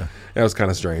once. Yeah. That was kind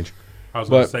of strange. I was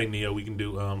going But- to say, Neo, we can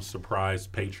do surprise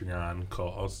Patreon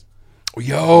calls.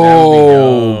 Yo, That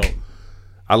would be dope.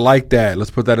 I like that.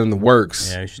 Let's put that in the works.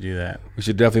 Yeah, we should do that. We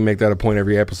should definitely make that a point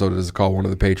every episode to just call one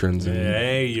of the patrons. And,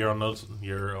 Hey, you're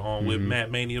on with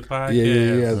Matt Mania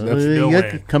podcast. Yeah. That's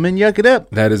Doing. Come and yuck it up.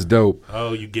 that is dope.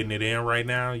 Oh, you getting it in right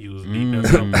now? You was deep in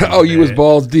something. Oh, you was bad.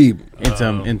 balls deep.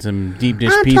 In some deep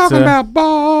dish I'm pizza. talking about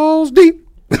balls deep.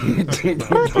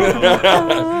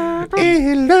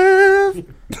 In love.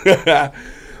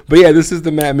 But yeah, this is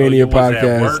the Matt Oh, Mania you was at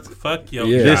podcast. work? Fuck your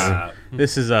Yeah. job.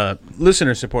 This is a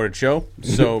listener-supported show,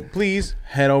 so please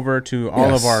head over to all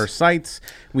Yes. of our sites.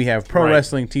 We have But keep your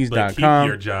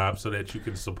ProWrestlingTees.com job so that you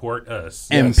can support us.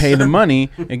 and Yes. pay the money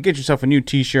and get yourself a new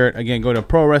T-shirt. Again, go to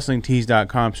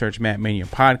ProWrestlingTees.com, search Matt Mania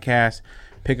Podcast,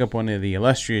 pick up one of the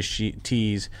illustrious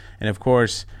tees, and of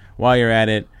course, while you're at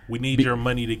it, We need your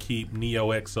money to keep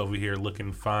Neo X over here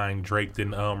looking fine, draped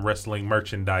in wrestling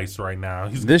merchandise right now.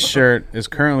 this shirt is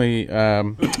currently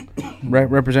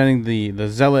representing the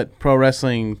Zealot Pro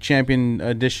Wrestling Champion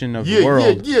Edition of the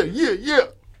world, Yeah.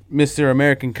 Mr.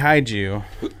 American Kaiju.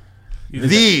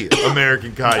 The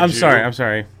American Kaiju. I'm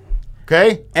sorry.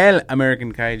 Okay? El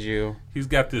American Kaiju. He's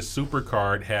got this super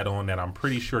card hat on that I'm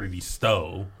pretty sure that he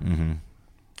stole.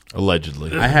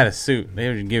 Allegedly. I had a suit. They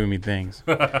were just giving me things.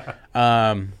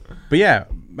 But yeah,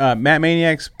 Matt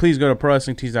Maniacs, please go to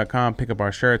ProWrestlingTees.com, pick up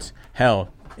our shirts.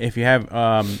 Hell, if you have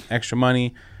extra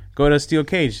money, go to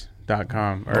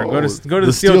SteelCage.com or go to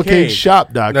the Steel Cage.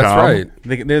 SteelCageShop.com. That's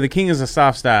right. They're the king of the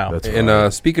soft style. That's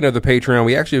And speaking of the Patreon,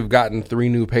 we actually have gotten 3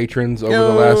 new patrons over the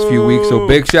last few weeks. So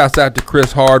big shouts out to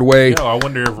Chris Hardway. Yo, I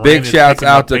wonder if Big Rand is shouts picking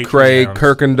out up to Craig Patreons.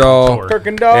 Kirkendall.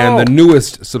 Kirkendall. And the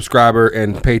newest subscriber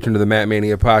and patron to the Matt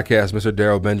Mania podcast, Mr.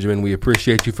 Daryl Benjamin. We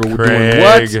appreciate you for doing Craig.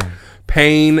 what?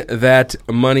 Paying that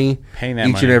money Paying that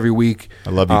each money. and every week. I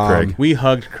love you, Craig. We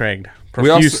hugged Craig We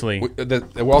also, profusely.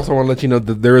 we also want to let you know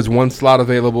that there is one slot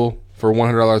available for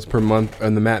 $100 per month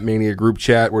in the Matt Mania group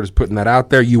chat. We're just putting that out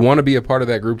there. You want to be a part of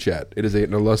that group chat. It is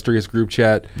an illustrious group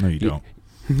chat. No, you don't.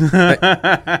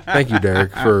 Thank you,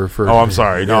 Derek, for Oh, I'm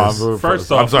sorry. No, Yes.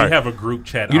 First I'm off, sorry. we have a group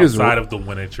chat You just outside ru- of the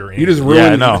one that you're in. You just Yeah,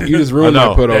 ruined. I know. You just ruined I my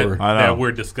know. put that, over. I know. that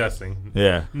we're discussing.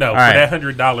 Yeah. No, for right. that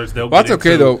 $100, they'll Well, get that's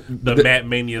okay, into though. the The- Matt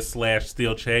Mania /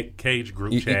 Steel Cage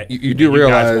group chat. You do and you guys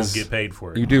realize won't get paid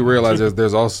for it. You do realize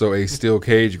there's also a Steel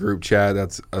Cage group chat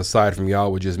that's aside from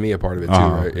y'all, with just me a part of it too,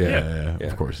 Uh-huh. right? Yeah. Yeah.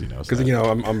 Of course he knows. Because that. you know,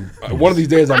 I'm one of these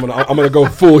days I'm gonna go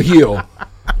full heel.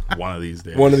 One of these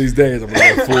days. One of these days I'm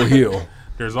gonna go full heel.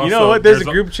 There's also, know what? There's a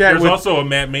group chat There's with- also a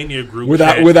Matt Mania group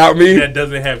Without- chat without me? that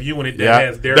doesn't have you in it. That Yeah.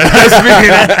 has Derek.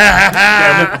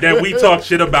 that we talk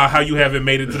shit about how you haven't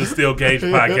made it to the Steel Cage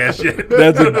podcast yet.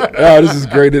 This is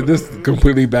great. This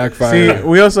completely See, backfired.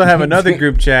 we also have another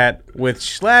group chat with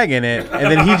Schlag in it,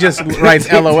 and then he just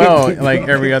writes LOL like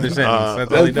every other sentence.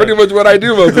 That's all he That's pretty does. much what I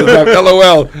do most of the time.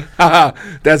 LOL. Haha.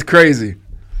 That's crazy.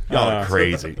 Y'all are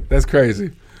crazy. That's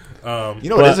crazy. You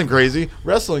know what isn't crazy?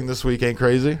 Wrestling this week ain't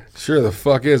crazy. Sure the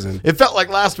fuck isn't. It felt like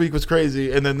last week was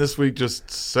crazy, and then this week just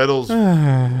settles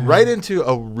right into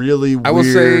a really weird I will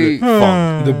say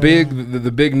funk.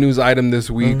 the big news item this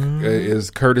week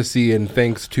is courtesy and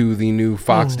thanks to the new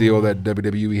Fox deal that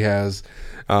WWE has.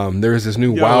 There is this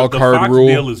new wild the card Fox rule.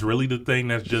 deal is really the thing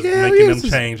that's just Yeah, making yes,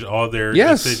 them change all their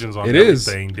yes, decisions on it is.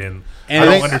 everything. Then And I I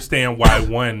don't think- understand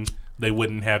why they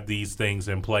wouldn't have these things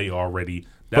in play already.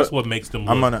 That's what makes them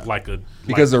look like a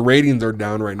Because the ratings are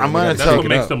down right now. I'm They gonna gotta that's take what it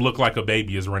makes up. them look like a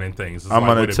baby is running things. It's I'm like,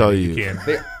 gonna wait a tell minute, you. can't.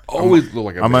 They always look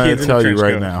like a I'm baby. going Kids to in tell you trench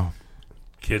right coats. now.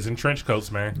 Kids in trench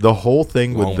coats, man. The whole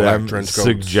thing with Long black them trench coats.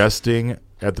 suggesting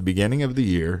at the beginning of the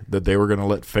year that they were going to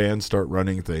let fans start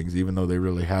running things, even though they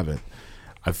really haven't,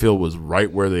 I feel was right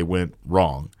where they went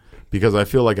wrong. Because I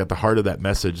feel like at the heart of that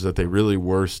message that they really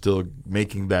were still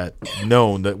making that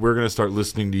known that we're going to start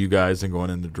listening to you guys and going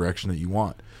in the direction that you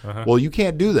want. Well, you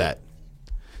can't do that.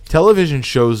 Television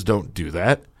shows don't do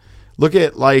that. Look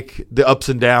at like the ups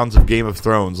and downs of Game of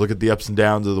Thrones. Look at the ups and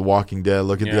downs of The Walking Dead.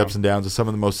 Look at the ups and downs of some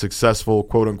of the most successful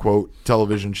quote unquote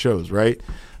television shows, right?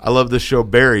 I love the show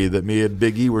Barry that me and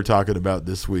Big E were talking about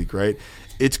this week, right?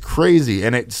 It's crazy,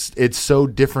 and it's so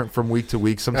different from week to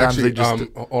week. Sometimes Actually, they just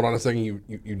hold on a second.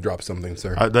 You dropped something,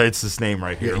 sir. it's this name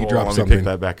right here. Yeah, you Hold dropped on, let me something. pick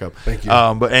that back up. Thank you.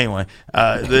 But anyway,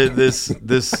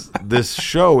 this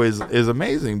show is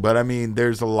amazing. But I mean,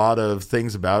 there's a lot of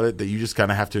things about it that you just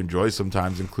kind of have to enjoy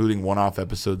sometimes, including one-off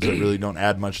episodes that really don't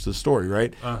add much to the story.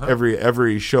 Right?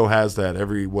 Every show has that.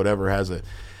 Every whatever has it.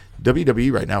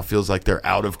 WWE right now feels like they're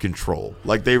out of control.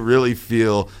 Like they really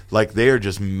feel like they are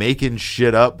just making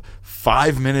shit up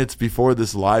 5 minutes before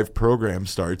this live program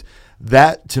starts.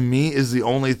 That to me is the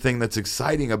only thing that's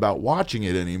exciting about watching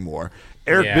it anymore.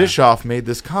 Eric Bischoff made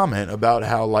this comment about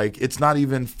how like it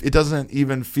doesn't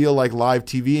even feel like live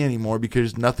TV anymore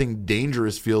because nothing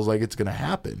dangerous feels like it's going to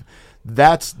happen.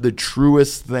 That's the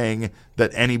truest thing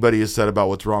that anybody has said about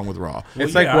what's wrong with Raw.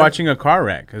 It's like watching a car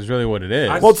wreck is really what it is.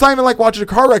 Well, it's not even like watching a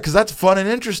car wreck because that's fun and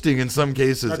interesting in some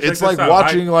cases. check It's this like out.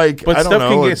 watching but I don't stuff know.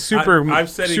 can get super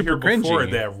I've said it super here before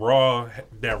cringy.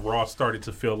 that Raw started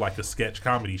to feel like a sketch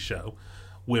comedy show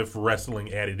with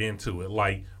wrestling added into it.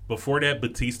 Like before that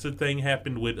Batista thing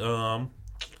happened with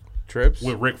Trips.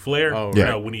 Ric Flair. Oh, you right.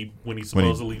 know, when he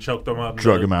supposedly choked him up,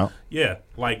 drug him out. Yeah,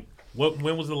 like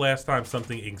when was the last time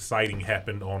something exciting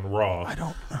happened on Raw? I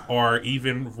don't know. Or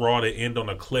even Raw to end on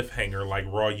a cliffhanger like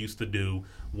Raw used to do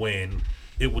when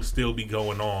it would still be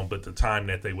going on, but the time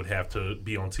that they would have to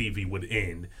be on TV would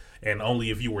end. And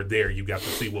only if you were there, you got to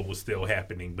see what was still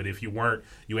happening. But if you weren't,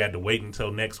 you had to wait until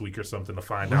next week or something to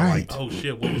find out, like, oh,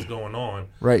 shit, what was going on?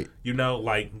 Right. You know,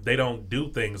 like, they don't do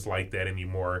things like that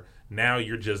anymore. Now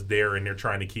you're just there, and they're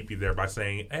trying to keep you there by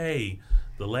saying, hey,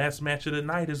 the last match of the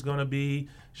night is going to be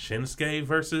Shinsuke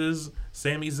versus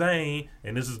Sami Zayn,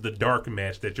 and this is the dark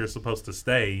match that you're supposed to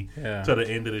stay to the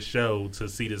end of the show to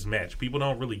see this match. People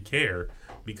don't really care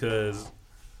because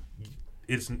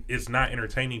it's not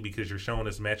entertaining because you're showing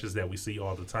us matches that we see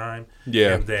all the time.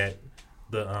 Yeah. And that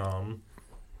the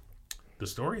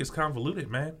story is convoluted,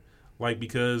 man. Like,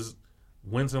 because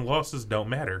wins and losses don't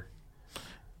matter.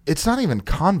 It's not even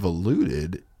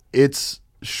convoluted. It's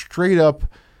straight up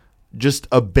just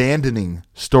abandoning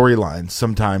storylines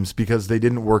sometimes because they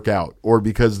didn't work out or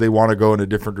because they want to go in a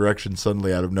different direction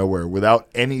suddenly out of nowhere without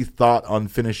any thought on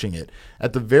finishing it.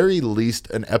 At the very least,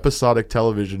 an episodic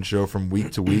television show from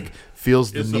week to week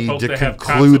feels the It's need supposed to to have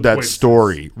conclude that consequences.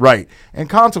 story. Right. And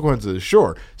consequences,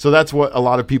 sure. So that's what a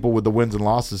lot of people with the wins and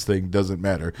losses thing doesn't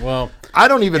matter. Well, I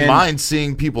don't even mind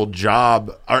seeing people job,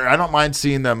 or I don't mind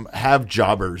seeing them have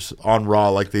jobbers on Raw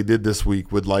like they did this week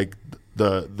with like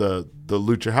the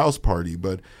Lucha House Party,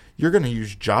 but you're going to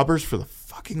use jobbers for the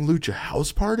fucking Lucha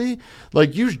House Party?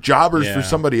 Like, use jobbers for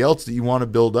somebody else that you want to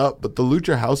build up, but the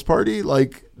Lucha House Party,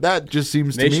 like, that just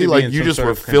seems to They me should be like in you some just sort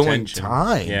were of filling contention.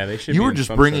 time. Yeah, they should You be were in just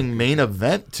some bringing sort of main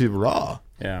event to Raw.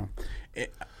 Yeah.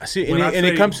 See, When I and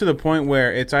it say- comes to the point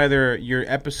where it's either your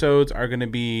episodes are going to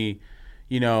be,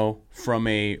 you know, from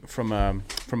a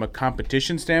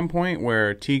competition standpoint,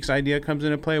 where Teek's idea comes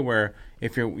into play, where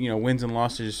if your wins and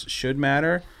losses should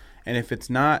matter, and if it's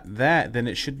not that, then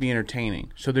it should be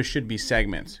entertaining. So there should be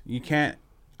segments. You can't.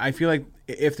 I feel like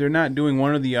if they're not doing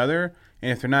one or the other,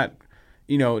 and if they're not,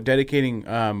 dedicating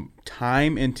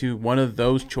time into one of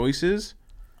those choices,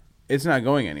 it's not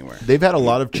going anywhere. They've had a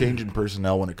lot of change in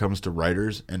personnel when it comes to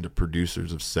writers and to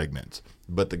producers of segments.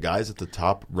 But the guys at the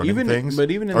top running things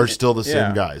are still the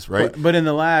same guys, right? But in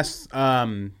the last,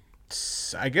 I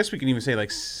guess we can even say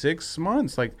like 6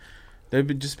 months, like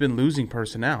they've just been losing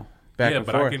personnel back and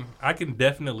forth. I can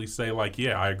definitely say, like,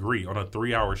 yeah, I agree. On a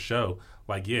 3-hour show,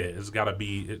 like, yeah, it's got to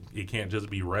be. It can't just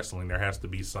be wrestling. There has to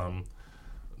be some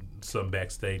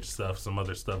backstage stuff, some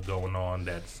other stuff going on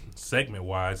that's segment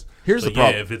wise. Here's the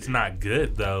problem. Yeah, if it's not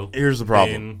good though, Here's the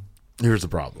problem.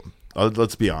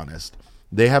 Let's be honest.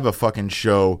 They have a fucking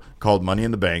show called Money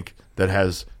in the Bank that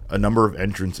has a number of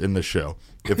entrants in the show.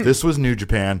 If this was New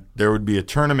Japan, there would be a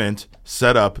tournament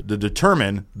set up to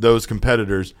determine those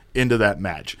competitors into that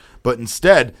match. But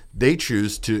instead, they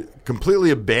choose to completely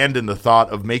abandon the thought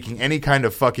of making any kind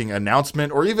of fucking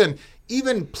announcement or even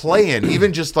playing,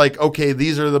 even just like, okay,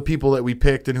 these are the people that we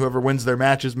picked and whoever wins their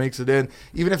matches makes it in.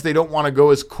 Even if they don't want to go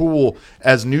as cool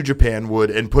as New Japan would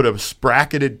and put a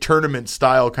bracketed tournament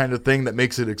style kind of thing that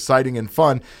makes it exciting and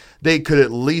fun, they could at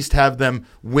least have them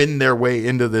win their way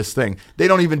into this thing. They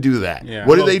don't even do that. Yeah.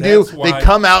 What do Well, they do? that's why- They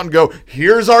come out and go,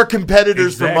 here's our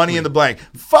competitors for Exactly. Money in the Blank.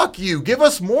 Fuck you. Give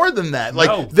us more than that. Like,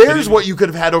 No, but there's it- what you could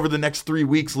have had over the next 3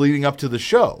 weeks leading up to the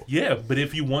show. Yeah, but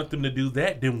if you want them to do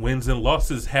that, then wins and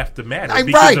losses have to matter. Right,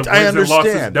 Because if I wins and losses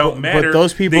understand. don't matter,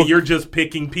 those people- then you're just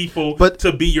picking people But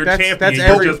to be your that's champion.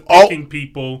 every- You're just all- picking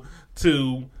people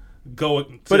to go.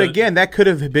 But again, that could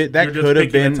have been You're just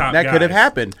picking the top could have guys.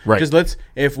 happened. Right. Just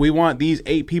if we want these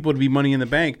 8 people to be Money in the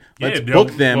Bank, let's they'll-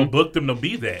 book them. We'll book them to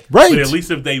be that. Right. But at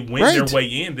least if they win their Right. way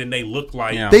in, then they look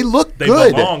like They look they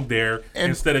good. belong there And-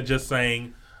 instead of just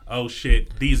saying, "Oh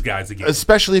shit, these guys again."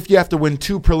 Especially if you have to win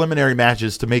 2 preliminary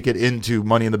matches to make it into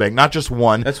Money in the Bank, not just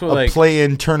one. That's what, a like-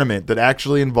 play-in tournament that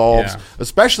actually involves, Yeah.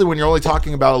 especially when you're only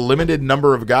talking about a limited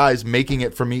number of guys making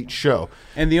it from each show.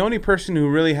 And the only person who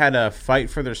really had to fight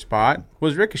for their spot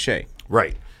was Ricochet.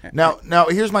 Right. Now,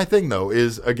 here's my thing, though,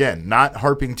 is, again, not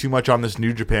harping too much on this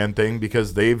New Japan thing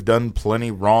because they've done plenty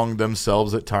wrong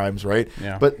themselves at times, right?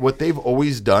 Yeah. But what they've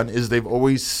always done is they've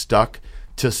always stuck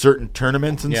to certain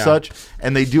tournaments and Yeah. such,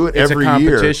 and they do it It's a every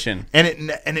competition.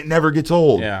 year. And it never gets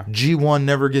old. Yeah. G1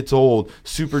 never gets old.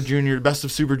 Super Junior, Best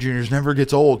of Super Juniors never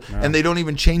gets old. And they don't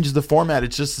even change the format.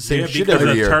 It's just the same shit because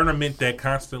every a year. tournament that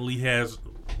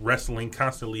wrestling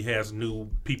constantly has new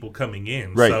people coming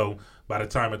in. Right. So by the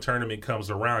time a tournament comes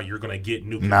around, you're going to get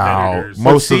new No, competitors.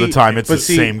 most of the see- time it's but the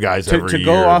see, same guys to, every to year.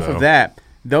 go off though. of that,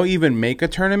 they'll even make a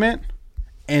tournament,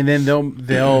 and then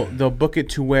they'll book it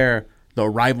to where the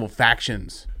rival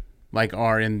factions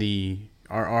are in the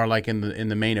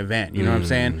main event. You know what I'm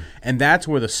saying? And that's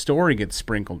where the story gets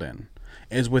sprinkled in,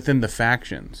 is within the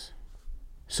factions.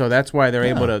 So that's why they're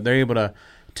able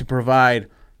to provide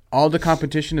all the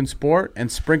competition in sport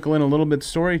and sprinkle in a little bit of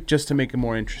story just to make it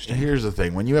more interesting. Here's the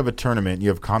thing. When you have a tournament, you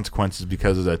have consequences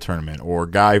because of that tournament. Or a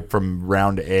guy from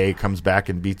round A comes back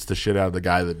and beats the shit out of the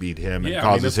guy that beat him and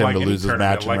causes it's him like to any lose his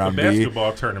tournament, match in like round a B.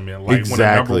 basketball tournament. Like Exactly. when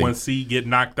a number 1 seed get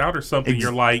knocked out or something,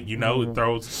 you're like,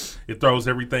 it throws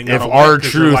everything If out of our whack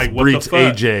 'cause you're truth like, what the beats fuck?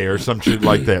 AJ or some shit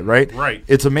like that, right? Right.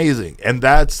 It's amazing, and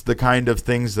that's the kind of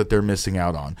things that they're missing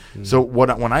out on. So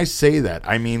when I say that,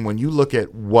 I mean when you look at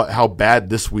how bad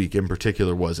this week in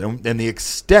particular was, and the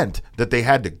extent that they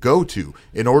had to go to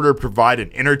in order to provide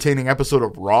an entertaining episode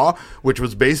of Raw, which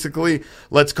was basically,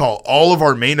 let's call all of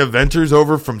our main eventers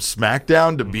over from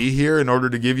SmackDown to be here in order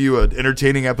to give you an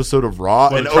entertaining episode of Raw.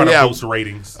 Well, And try to boost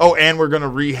ratings. Oh, and we're going to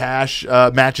rehash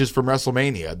matches from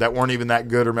WrestleMania that weren't even that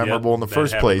good or memorable in the that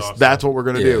first happened place. also. That's what we're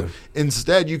going to Yeah. do.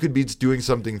 Instead, you could be doing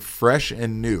something fresh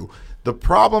and new. The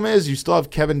problem is you still have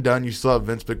Kevin Dunn, you still have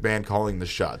Vince McMahon calling the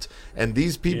shots. And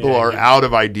these people are out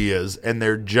of ideas, and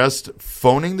they're just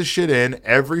phoning the shit in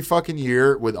every fucking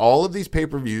year with all of these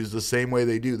pay-per-views the same way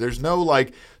they do. There's no,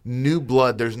 new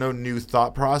blood. There's no new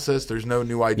thought process. There's no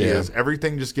new ideas. Yeah.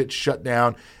 Everything just gets shut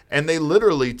down. And they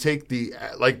literally take the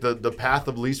path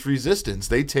of least resistance.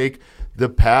 They take the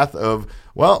path of,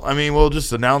 we'll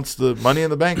just announce the Money in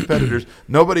the Bank competitors.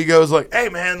 Nobody goes like, hey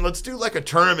man, let's do a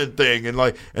tournament thing,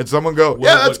 and someone go,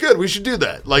 that's good, we should do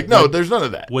that. No, there's none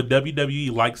of that. What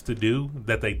WWE likes to do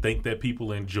that they think that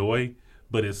people enjoy,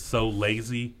 but is so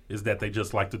lazy, is that they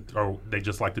just like to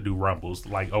do rumbles,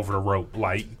 over the rope,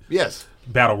 Yes.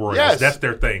 battle royals. Yes. That's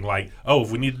their thing.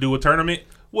 If we need to do a tournament,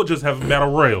 we'll just have a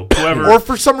battle royal. Whoever, Or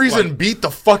for some reason beat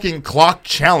the fucking clock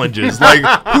challenges.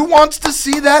 Who wants to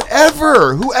see that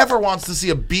ever? Whoever wants to see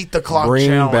a beat the clock Bring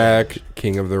challenge? back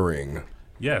King of the Ring.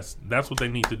 yes, that's what they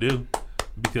need to do,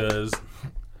 because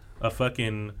a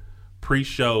fucking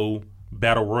pre-show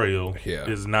battle royal Yeah.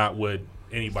 is not what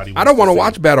anybody. I don't want to see.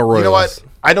 watch Battle Royals. You know what?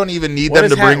 I don't even need What them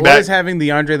is, to bring what back. is having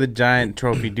the Andre the Giant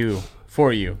trophy do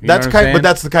for you? You That's know what I'm saying? but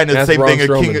that's the kind of That's same Braun thing.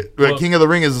 Strowman. King of the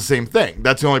Ring is the same thing.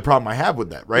 That's the only problem I have with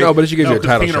that, right? No, but it should give No, you a because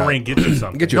title King of shot. the Ring gets you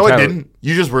something. Get you no, a it title. didn't.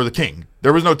 You just were the king.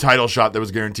 There was no title shot that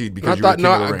was guaranteed because you were king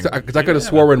of the ring. Because I could have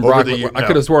swore when Over Brock. the year- I no.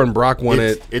 could have sworn Brock won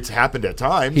it. It's happened at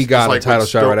times. He got Just a like title with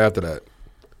shot Stro- right after that.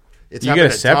 It's You happened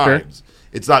get a at scepter. times.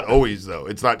 It's not always though.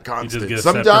 It's not You constant. just get a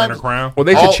scepter and Sometimes a crown. Well,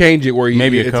 they should change it where you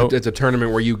Maybe a it's, coat. it's a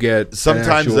tournament where you get an sometimes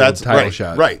actual that's title right.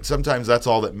 shot. Right. Sometimes that's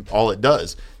all it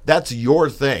does. That's your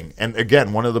thing. And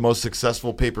again, one of the most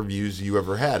successful pay-per-views you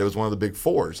ever had. It was one of the big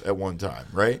fours at one time,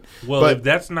 right? Well, but if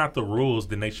that's not the rules,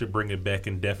 then they should bring it back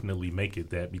and definitely make it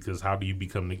that. Because how are you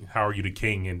the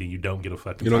king and then you don't get a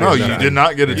fucking? You don't title get no, a you shot? did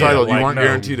not get a title. You weren't no.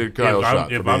 guaranteed a title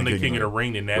shot. If for I'm being the king of the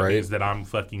ring, then that Right. means that I'm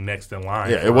fucking next in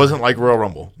line. Yeah, for- it wasn't like Royal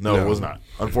Rumble. No, No. it was not.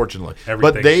 Unfortunately, Everything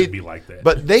but they should be like that.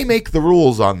 But they make the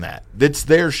rules on that. It's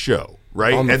their show,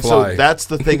 right? On the And fly. so that's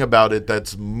the thing about it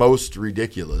that's most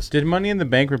ridiculous. Did Money in the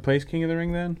Bank replace King of the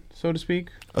Ring then, so to speak?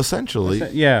 Essentially,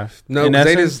 Yeah. No, In 'cause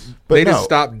they essence? just But they no. just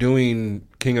stopped doing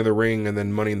King of the Ring, and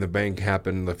then Money in the Bank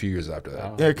happened a few years after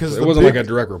that. yeah, because It wasn't like a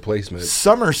direct replacement.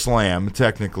 SummerSlam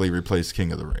technically replaced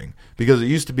King of the Ring because it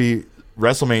used to be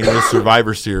WrestleMania,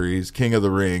 Survivor Series, King of the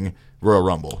Ring, Royal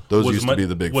Rumble. Those used to be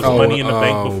the big Was four. Money in the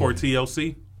Bank before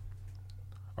TLC?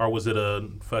 or was it a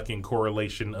fucking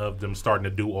correlation of them starting to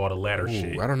do all the ladder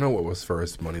shit? I don't know what was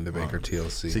first, Money in the Bank or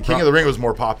TLC. See, King of the Ring was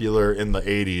more popular in the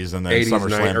 80s, and then 80s,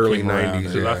 SummerSlam early came around 90s,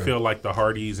 and- Because I feel like the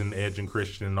Hardys and Edge and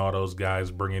Christian and all those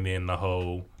guys bringing in the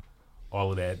whole,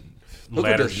 all of that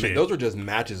ladder shit. Those were just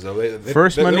matches, though.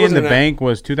 First Money in the Bank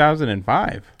was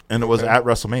 2005. And it was at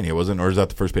WrestleMania, wasn't it? Or is that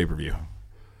the first pay-per-view?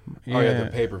 Oh, yeah, the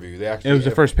pay-per-view. They actually It was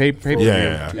the first pay-per-view.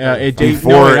 Yeah. It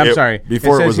Before I'm it- sorry.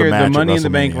 before it says was a here, match the at Money in the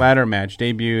Bank WrestleMania. ladder match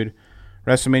debuted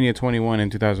WrestleMania 21 in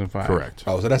 2005. Correct.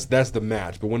 Oh, so that's the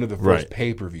match. But when did the first Right.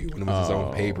 pay-per-view? When it was his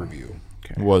own pay-per-view?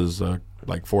 It was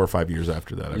like 4 or 5 years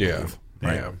after that, I believe.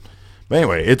 Right. Yeah. But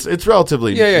anyway, it's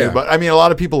relatively Yeah. new, but I mean, a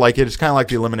lot of people like it. It's kind of like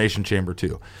the Elimination Chamber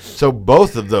too. So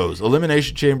both of those,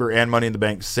 Elimination Chamber and Money in the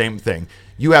Bank, same thing.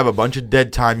 You have a bunch of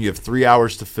dead time. You have 3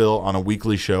 hours to fill on a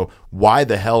weekly show. Why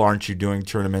the hell aren't you doing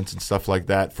tournaments and stuff like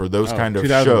that for those kind of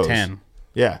 2010. shows?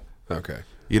 Yeah. Okay.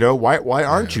 You know, why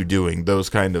aren't you doing those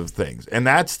kind of things? And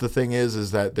that's the thing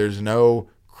is that there's no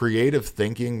creative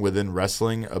thinking within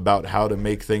wrestling about how to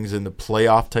make things into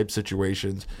playoff type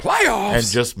situations Playoffs! and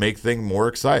just make things more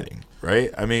exciting, right?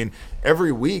 I mean,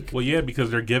 every week. Well, yeah, because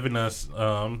they're giving us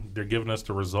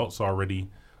the results already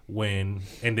and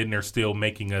then they're still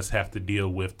making us have to deal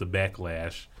with the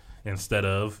backlash instead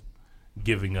of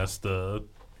giving us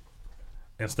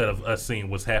instead of us seeing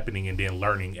what's happening and then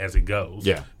learning as it goes.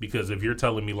 Yeah. Because if you're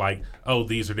telling me like, oh,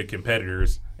 these are the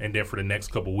competitors, and then for the next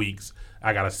couple weeks,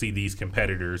 I got to see these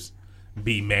competitors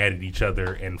be mad at each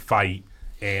other and fight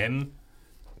and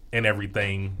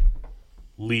everything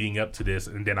leading up to this,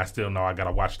 and then I still know I got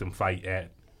to watch them fight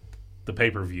at the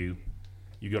pay-per-view.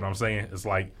 You get what I'm saying? It's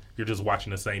like you're just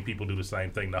watching the same people do the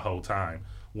same thing the whole time,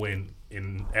 when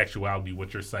in actuality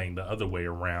what you're saying the other way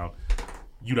around,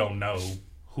 you don't know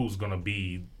who's going to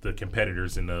be the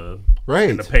competitors in the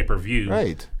pay-per-view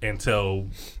until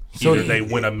either they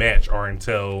win a match or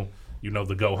until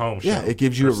the go home show. Yeah, it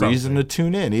gives you a reason to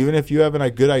tune in. Even if you have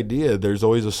a good idea, there's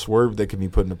always a swerve that can be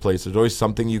put into place. There's always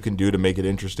something you can do to make it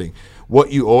interesting.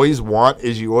 What you always want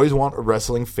is a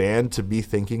wrestling fan to be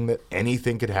thinking that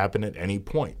anything could happen at any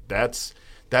point. That's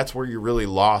where you're really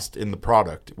lost in the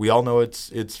product. We all know it's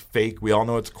fake. We all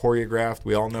know it's choreographed.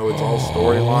 We all know it's all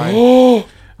storyline.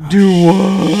 Do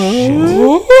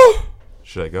what?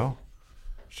 Should I go?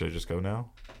 Should I just go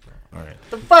now? All right.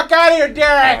 The fuck out of here,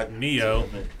 Derek! Neo.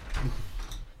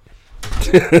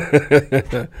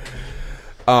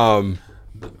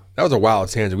 That was a wild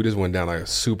tangent. We just went down like a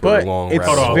super But long it's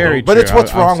rabbit hole. very But true. it's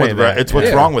what's I'll wrong say with that. it's what's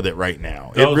Yeah. wrong with it right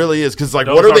now. Those- it really is because Those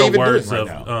what are they the even doing words right of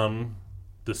now?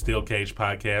 the Steel Cage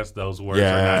podcast. Those words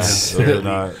Yeah, are not those necessarily are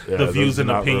not- yeah, the those views do and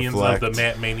not opinions reflect- of the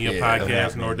Matt Mania Yeah,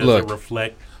 podcast, nor does Look. it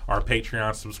reflect our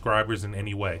Patreon subscribers in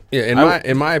any way. Yeah,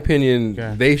 in my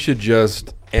opinion, they should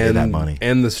just end that money.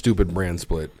 end the stupid brand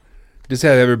split. Just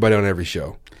have everybody on every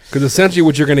show. Because essentially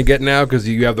what you're going to get now, because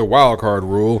you have the wild card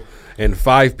rule, and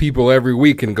 5 people every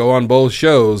week can go on both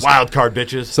shows. Wild card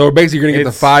bitches. So basically you're going to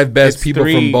get the 5 best it's people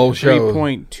from both shows.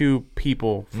 3.2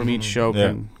 people from each show Yeah.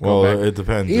 can Well, go back. it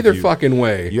depends. Either If you- fucking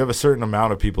way. You have a certain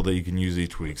amount of people that you can use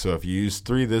each week. So if you use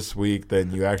 3 this week,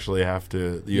 then you actually have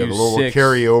to. You have a Use little 6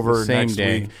 carryover the same next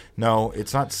day. week. No,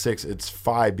 it's not 6. It's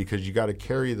 5 because you got to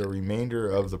carry the remainder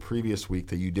of the previous week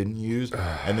that you didn't use,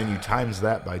 and then you times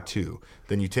that by 2.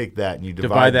 Then you take that and you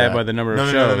divide that by the number of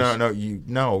shows.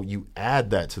 No. You add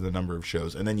that to the number of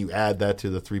shows, and then you add that to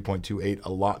the 3.28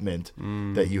 allotment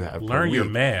that you have. per Learn your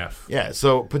week. math. Yeah,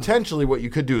 so potentially what you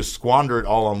could do is squander it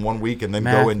all on one week and then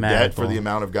go in debt for Mathematical. the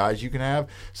amount of guys you can have.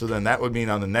 So then that would mean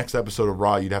on the next episode of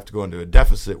Raw, you'd have to go into a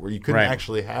deficit where you couldn't Right.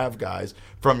 actually have guys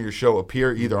from your show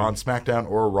appear either on SmackDown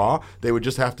or Raw. They would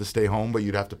just have to stay home, but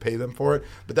you'd have to pay them for it.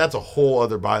 But that's a whole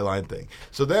other byline thing.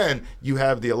 So then you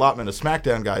have the allotment of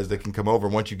SmackDown guys that can come over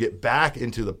once you get back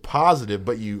into the positive,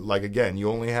 but you, like, again, you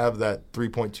only have that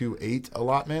 3.28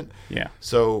 allotment. Yeah.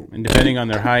 So And depending on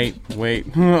their height, weight.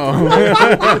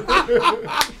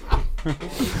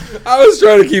 I was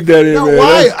trying to keep that in, no, man.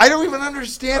 why? I don't even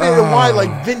understand it and why.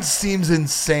 Like, Vince seems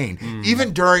insane.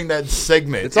 Even during that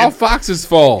segment. It's all Fox's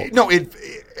fault. No,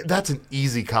 that's an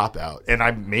easy cop out,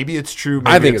 and maybe it's true.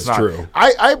 Maybe I think it's not. true.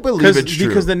 I believe it's true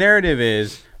Because the narrative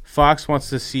is Fox wants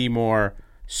to see more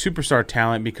superstar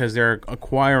talent because they're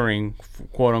acquiring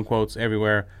quote unquotes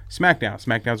everywhere.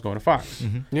 SmackDown's going to Fox.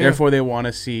 Therefore, they want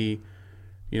to see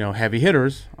heavy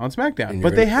hitters on SmackDown, And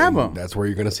but you're they gonna- have and them. That's where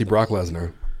you're going to see Brock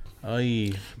Lesnar.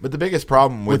 But the biggest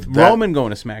problem with With that, Roman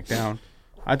going to SmackDown,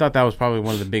 I thought that was probably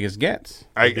one of the biggest gets.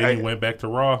 Then he went back to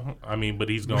Raw. I mean, but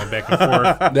he's going back and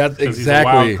forth. That's 'cause he's a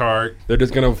exactly. wild card. They're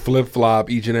just going to flip-flop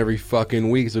each and every fucking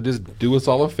week. So just do us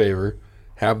all a favor.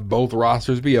 have both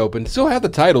rosters be open. Still have the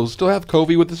titles. Still have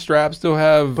Kofi with the strap. Still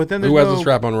have But then who there's has the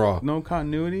strap on Raw. No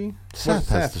continuity. Seth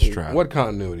has the strap. What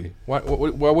continuity? Why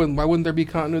wouldn't there be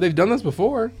continuity? They've done this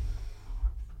before.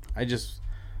 I just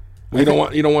You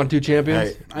don't want two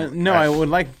champions? Hey, I would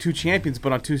like two champions,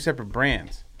 but on two separate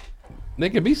brands. They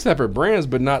can be separate brands,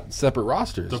 but not separate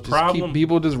rosters. The Just problem- keep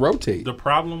people just rotate. The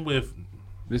problem with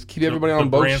Just keep everybody on the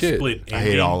both brand shit. split I hate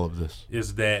ending all of this.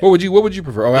 is that What would you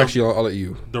prefer? Oh, actually, I'll let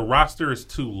you. the roster is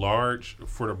too large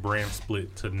for the brand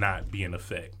split to not be in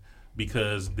effect,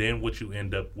 because then what you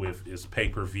end up with is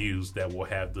pay-per-views that will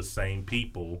have the same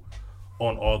people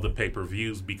on all the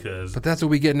pay-per-views, because But that's what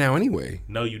we get now anyway.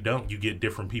 no, you don't. You get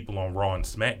different people on Raw and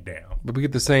SmackDown, But we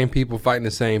get the same people fighting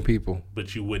the same people.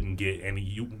 but you wouldn't get any.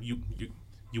 You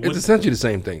It's would essentially the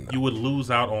same thing. Though. you would lose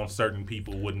out on certain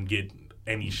people. Wouldn't get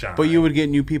any shine. But you would get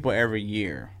new people every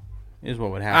year, is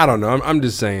what would happen. I don't know. I'm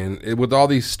just saying, with all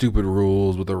these stupid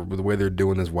rules, with the way they're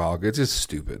doing this wild, it's just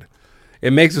stupid.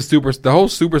 It makes the whole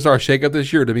superstar shakeup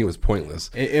this year to me was pointless.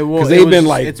 Because they've been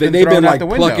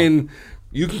plucking.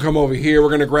 You can come over here. We're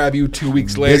gonna grab you 2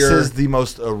 weeks later. This is the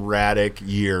most erratic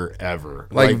year ever.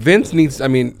 like Vince needs. I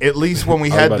mean, at least when we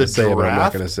I was had about the to say it, but I'm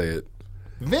not draft, gonna say it.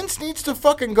 Vince needs to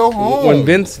fucking go home.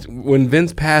 When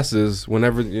Vince passes,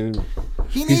 whenever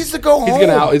he needs to go home.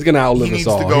 He's gonna outlive He us needs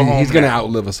all. to go home He's gonna now.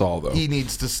 outlive us all, though. He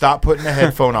needs to stop putting a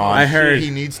headphone on. I heard- he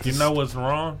needs to. You know what's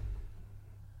wrong?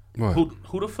 What?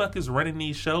 Who the fuck is running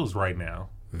these shows right now?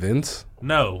 Vince?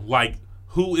 No, like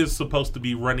who is supposed to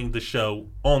be running the show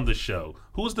on the show?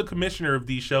 Who's the commissioner of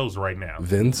these shows right now?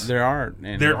 Vince? There aren't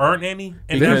any. There aren't any,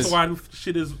 and Vince. that's why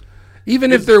shit is.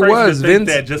 Even It's if there crazy to was, think Vince,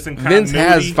 that just in Vince has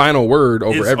continuity, final word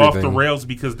over It's everything. off the rails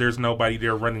because there's nobody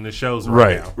there running the shows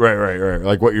right, now. right.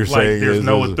 Like what you're Like saying there's is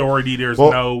no is- authority. There's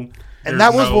Well, no. And there's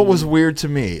that was no- what was weird to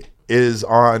me is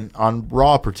on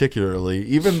Raw particularly,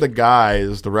 even the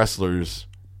guys, the wrestlers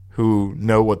who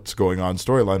know what's going on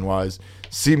storyline wise,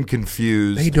 seem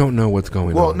confused. They don't know what's going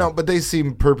on. Well, no, but they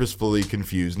seem purposefully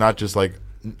confused, not just like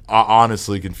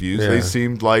honestly confused. Yeah. They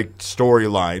seemed like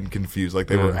storyline confused, like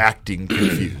they were acting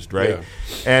confused, right? Yeah.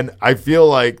 And I feel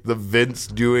like the Vince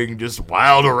doing just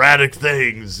wild, erratic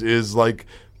things is like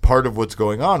part of what's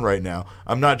going on right now.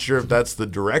 I'm not sure if that's the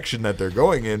direction that they're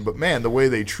going in, but man, the way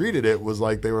they treated it was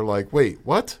like they were like, "Wait,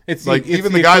 what?" It's like the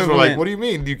even the guys were like, equivalent- "What do you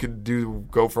mean? You could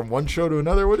go from one show to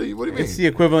another? What do you mean?" It's the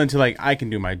equivalent to like I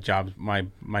can do my job, my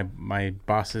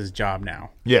boss's job now.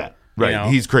 Yeah, right. You know?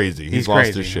 He's crazy. He's lost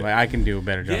crazy. his shit. Like, I can do a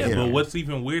better job. Yeah, You know? but what's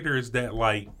even weirder is that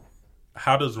like,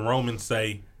 how does Roman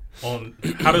say on?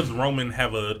 How does Roman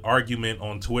have an argument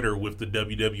on Twitter with the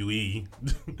WWE?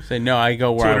 Say no, I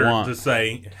go where Twitter I want. to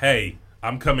say, "Hey,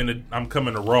 I'm coming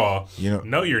to Raw." You know-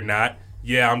 no, you're not.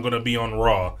 Yeah, I'm gonna be on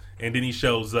Raw, and then he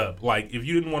shows up. Like, if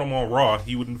you didn't want him on Raw,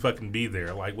 he wouldn't fucking be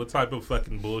there. Like, what type of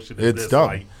fucking bullshit is It's this? dumb.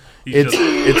 Like, he's It's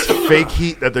just, it's fake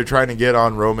heat that they're trying to get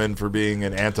on Roman for being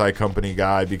an anti-company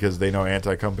guy because they know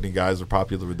anti-company guys are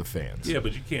popular with the fans. yeah,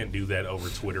 but you can't do that over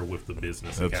Twitter with the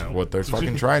business That's account. what they're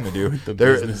fucking trying to do.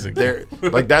 business They're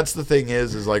like that's the thing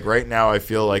is like right now I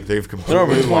feel like they've over completely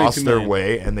 22 lost their million.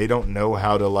 way and they don't know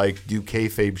how to like do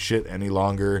kayfabe shit any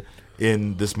longer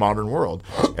in this modern world.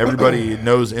 Everybody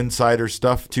knows insider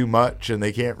stuff too much and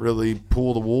they can't really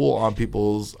pull the wool on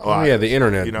people's Oh, yeah, the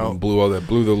internet you know. blew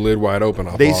the lid wide open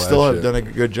off They all still that have shit. done a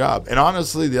good job. And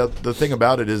honestly, the thing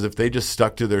about it is if they just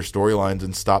stuck to their storylines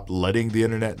and stopped letting the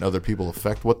internet and other people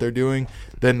affect what they're doing,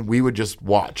 then we would just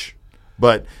watch.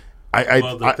 But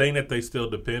the thing that they still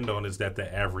depend on is that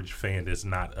the average fan is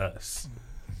not us.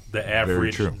 The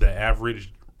average true.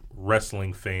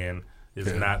 wrestling fan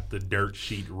is not the dirt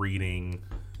sheet reading,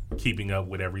 keeping up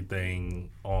with everything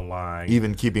online.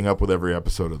 even keeping up with every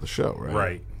episode of the show, right?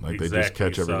 Right, Like they just exactly.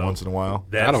 catch every So once in a while.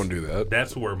 I don't do that.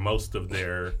 That's where most of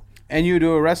their And you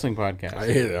do a wrestling podcast. I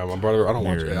hate it. My brother. I don't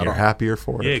watch it. I You're don't. happier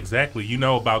for it. yeah, exactly. You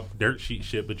know about dirt sheet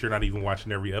shit, but you're not even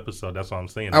watching every episode. That's what I'm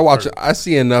saying. I watch. I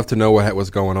see enough to know what's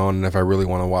going on, and if I really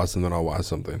want to watch something, I'll watch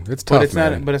something. It's tough, but it's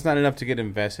man. not. But it's not enough to get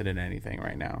invested in anything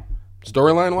right now.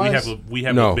 Storyline wise, We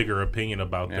have no. a bigger opinion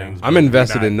about things. I'm but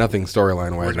invested we're in not- nothing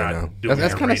storyline wise we're right not now. doing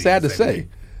That's our kind of sad to ratings say. thing.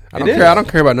 I don't It care. is. I don't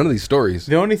care about none of these stories.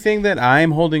 The only thing that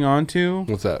I'm holding on to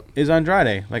What's that? is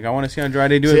Andrade. Like I want to see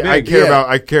Andrade do See, it big.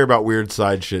 I care about weird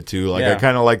side shit too. Like I Yeah.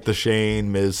 kind of like the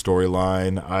Shane Miz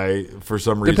storyline. I for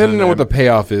some reason Depending on what the I'm-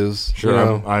 payoff is, Sure, you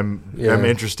know. I'm Yeah.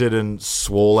 interested in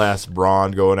swole ass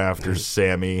Braun going after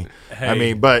Sammy. I Hey.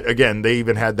 mean, but again, they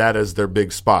even had that as their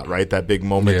big spot, right? That big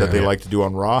moment Yeah. that they Yeah. like to do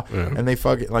on Raw, and they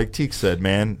fucking like Teek said,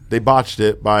 man, they botched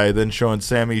it by then showing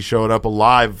Sammy showing up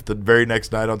alive the very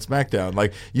next night on SmackDown.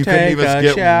 Like You couldn't Take even a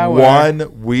get shower.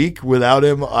 1 week without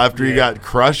him after he got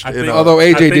crushed. I think, Although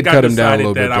AJ I think did I cut him down a decided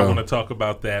little bit, that I though. want to talk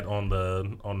about that on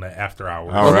the after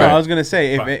hours. All Well, right. no, I was gonna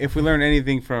say Fine. if we learn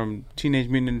anything from Teenage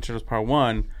Mutant Ninja Turtles Part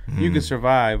 1, you can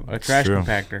survive a trash True.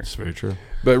 compactor. It's very true.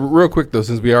 But real quick though,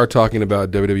 since we are talking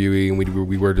about WWE and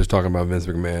we were just talking about Vince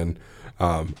McMahon,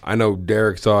 I know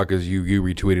Derek saw it because you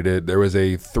retweeted it. There was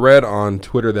a thread on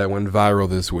Twitter that went viral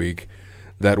this week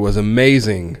that was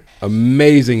amazing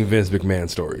Vince McMahon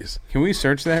stories. Can we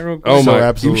search that real quick? Oh So my!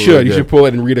 absolutely You good. should pull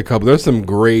it and read a couple. There's some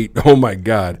great. Oh my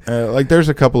God! Like there's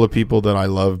a couple of people that I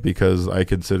love because I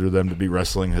consider them to be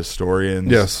wrestling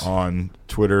historians. Yes. On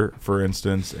Twitter, for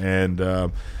instance, and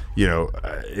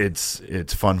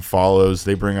it's fun follows.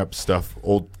 They bring up stuff,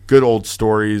 good old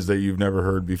stories that you've never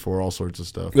heard before, all sorts of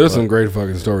stuff. There's But, some great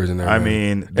fucking stories in there. I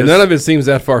man. mean, and none of it seems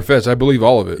that far fetched. I believe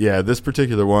all of it. Yeah, this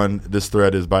particular one, this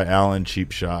thread is by Alan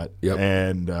Cheapshot. Yep.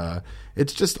 And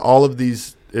it's just all of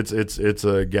these. It's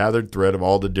a gathered thread of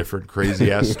all the different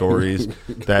crazy ass stories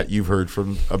that you've heard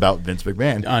about Vince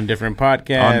McMahon. On different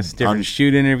podcasts, different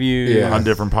shoot interviews. Yeah. On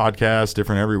different podcasts,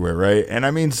 different everywhere, right? And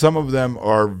I mean, some of them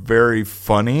are very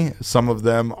funny. Some of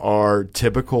them are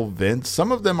typical Vince.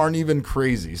 Some of them aren't even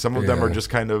crazy. Some of them Yeah. are just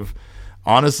kind of,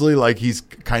 honestly, like he's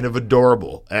kind of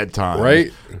adorable at times.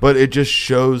 Right. But it just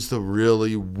shows the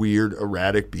really weird,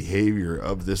 erratic behavior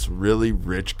of this really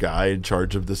rich guy in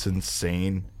charge of this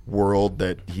insane world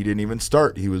that he didn't even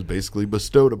start. He was basically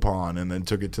bestowed upon and then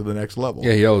took it to the next level.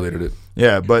 Yeah, he elevated it.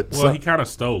 Yeah, but Well, he kind of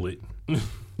stole it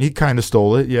he kind of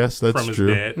stole it. Yes, that's from his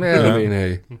true. dad. Yeah, I mean,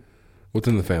 hey, what's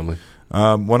in the family?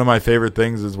 One of my favorite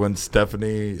things is when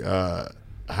Stephanie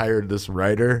hired this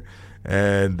writer,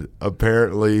 and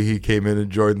apparently he came in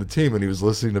and joined the team, and he was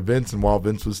listening to Vince, and while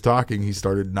Vince was talking, he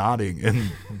started nodding,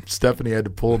 and Stephanie had to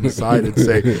pull him aside and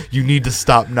say, "You need to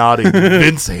stop nodding.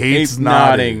 Vince hates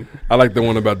nodding." I like the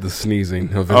one about the sneezing.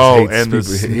 How Vince Oh, hates and the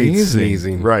people- hates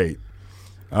sneezing, right?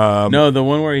 No, the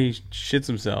one where he shits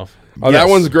himself. Oh, Yes. that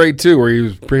one's great too, where he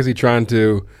was basically trying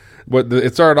to.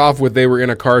 It started off with they were in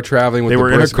a car traveling with They the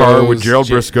were in a car with Briscoes. Gerald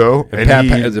Briscoe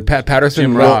And is it Pat Patterson?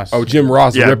 Jim Ross. Oh, Jim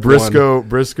Ross. Yeah, ripped one.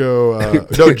 Briscoe.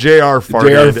 No, JR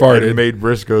farted, farted. and made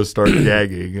Briscoe start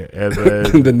gagging, and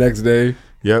then the next day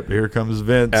yep, here comes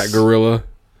Vince at Gorilla.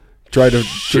 Tried to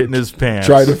shitting his pants.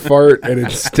 Tried to fart, and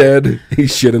instead he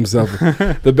shit himself.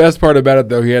 The best part about it,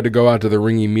 though, he had to go out to the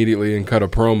ring immediately and cut a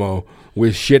promo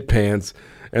with shit pants,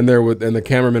 and the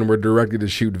cameramen were directed to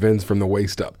shoot Vince from the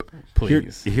waist up.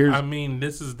 Please. Here's I mean,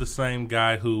 this is the same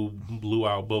guy who blew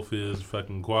out both his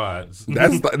fucking quads.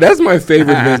 That's my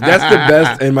favorite Vince. That's the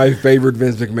best and my favorite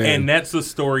Vince McMahon. And that's a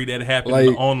story that happened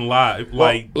Like- on live.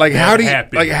 Like how do you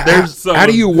happened. how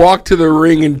do you walk to the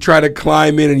ring and try to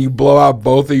climb in and you blow out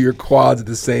both of your quads at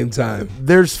the same time?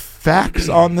 there's facts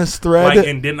on this thread. like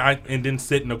and then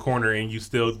sit in the corner and you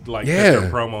still like Yeah. cut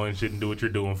your promo and shit and do what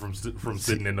you're doing from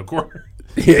sitting in the corner.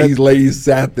 Yeah, he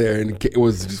sat there and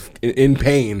was just in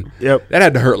pain. Yep. That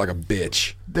had to hurt like a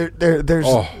bitch.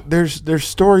 There's there's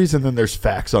stories and then there's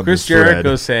facts on Chris this thread.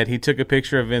 Jericho said he took a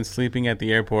picture of Vince sleeping at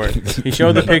the airport. He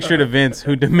showed the picture to Vince,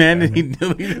 who demanded he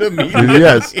delete it immediately.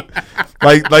 Yes,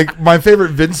 like my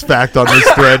favorite Vince fact on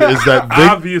this thread is that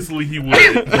Obviously he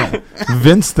would.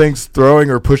 Vince thinks throwing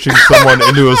or pushing someone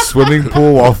into a swimming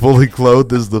pool while fully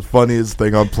clothed is the funniest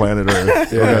thing on planet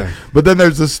Earth. Yeah. Okay. But then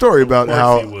there's a story about Of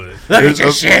how course he would.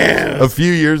 there's a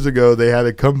few years ago they had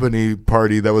a company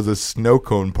party that was a snow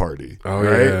cone party. Oh,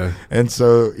 right? yeah. And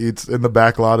so it's in the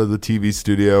back lot of the TV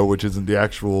studio, which isn't the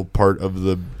actual part of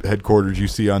the headquarters you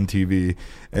see on TV.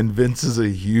 And Vince is a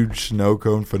huge snow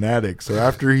cone fanatic. So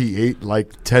after he ate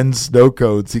like 10 snow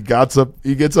cones, he gets up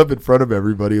in front of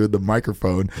everybody with the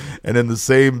microphone, and in the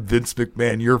same Vince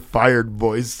McMahon "you're fired"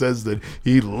 voice says that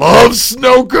he loves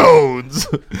snow cones.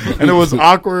 And it was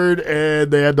awkward, and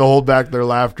they had to hold back their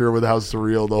laughter with how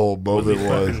surreal the whole Was he moment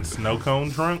fucking was. snow cone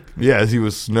drunk? Yes, he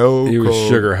was snow He was cone.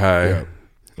 sugar high. Yeah.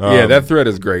 Yeah, that thread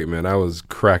is great, man. I was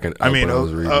cracking up I mean, when I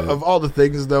was reading it. of all the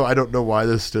things, though, I don't know why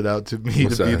this stood out to me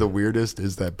What's to be that? the weirdest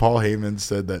is that Paul Heyman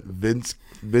said that Vince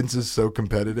is so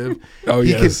competitive. Oh,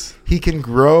 yes. He can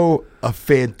grow a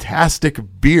fantastic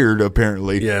beard,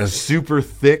 apparently. Yes. Super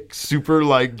thick, super,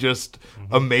 like, just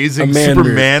amazing, A man super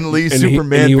beard. manly, And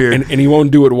Superman beard. And he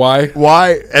won't do it. Why?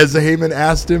 Why? As Heyman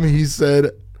asked him, he said,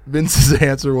 Vince's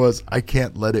answer was, "I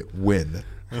can't let it win."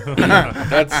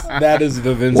 That is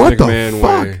the Vince What McMahon the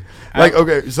fuck? way. Like,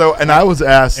 okay, so, and I was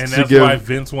asked And to that's give... why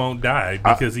Vince won't die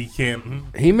because he can't.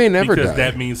 He may never because die.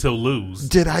 that means he'll lose.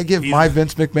 Did I give He's- my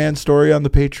Vince McMahon story on the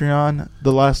Patreon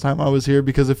the last time I was here?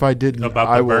 Because if I didn't, About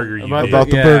the I will, burger you did. about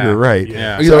the Yeah. burger, right?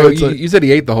 Yeah. You, So know, it's like, you said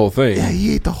he ate the whole thing. yeah,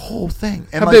 he ate the whole thing.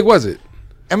 And How like, big was it?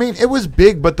 I mean, it was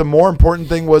big, but the more important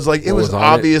thing was like it What was was on it?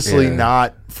 obviously Yeah.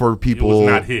 not for It people. was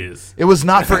not his. It was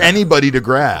not for anybody to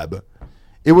grab.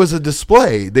 It was a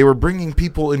display. They were bringing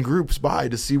people in groups by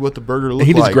to see what the burger looked like.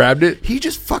 He just grabbed it? He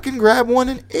just fucking grabbed one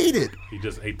and ate it. He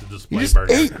just ate the He display just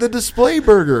burger. ate the display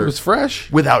burger. It was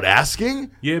fresh. Without asking.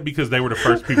 Yeah, because they were the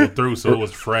first people through, so it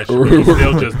was fresh. But he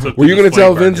still just took Were the you going to display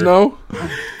tell Vince burger. no?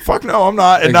 Fuck no, I'm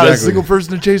not. And not a Exactly. single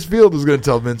person in Chase Field is going to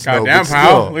tell Vince no. Goddamn, but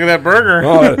pal. still. Look at that burger.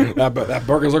 Oh, that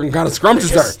burger's looking kind of scrumptious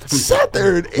Just there. sat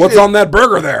there and ate What's it. on that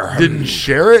burger there? Didn't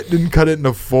share it. Didn't cut it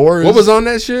into fours. What was on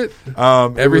that shit? It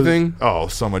was- Everything?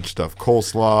 so much stuff.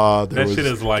 Coleslaw. There That was, shit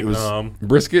is like it was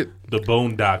Brisket? the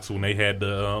Boondocks when they had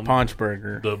the Paunch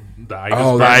burger. the itis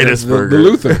Oh, the burger. itis the burger.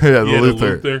 Luther. yeah, the Yeah,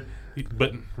 Luther.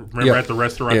 But remember Yeah. at the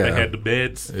restaurant Yeah. they had the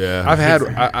beds. Yeah. I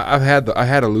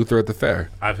had a Luther at the fair.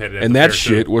 I've had it at And the that fair,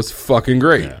 shit too. was fucking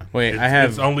great. Yeah. Wait,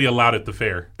 It's only allowed at the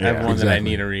fair. I have Yeah, one that I exactly.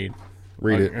 need to read.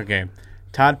 Read it. Okay.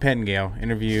 Todd Pettengill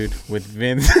interviewed with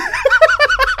Vince.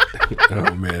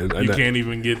 Oh man, You can't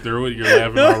even get through it. You're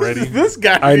laughing already. This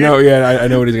guy. I know. Yeah, I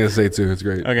know what he's gonna say too. It's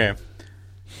great. Okay.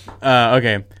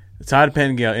 Okay. Todd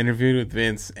Pettengill interviewed with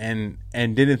Vince and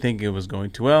didn't think it was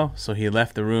going too well, so he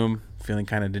left the room feeling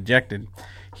kind of dejected.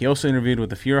 He also interviewed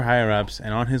with a few higher ups,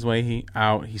 and on his way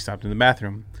he stopped in the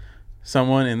bathroom.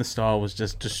 Someone in the stall was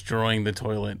just destroying the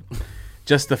toilet.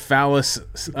 Just the foulest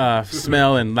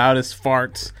smell and loudest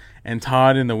farts. And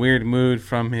Todd, in the weird mood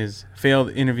from his failed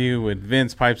interview with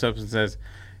Vince, pipes up and says,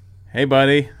 "Hey,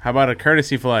 buddy, how about a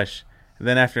courtesy flush?" And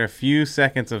then after a few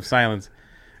seconds of silence,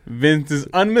 Vince's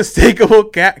unmistakable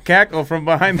cackle from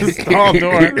behind the stall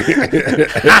door.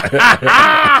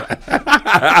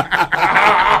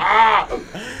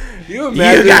 You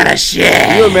imagine, gotta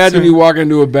shit. you imagine you walk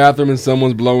into a bathroom and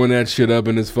someone's blowing that shit up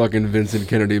and it's fucking Vincent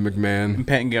Kennedy McMahon.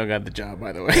 Pettengill got the job,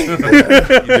 by the way.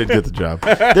 You did get the job.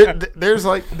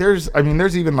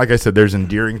 There's even, like I said, there's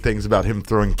endearing things about him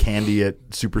throwing candy at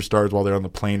superstars while they're on the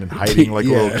plane and hiding like a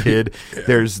Yeah. little kid.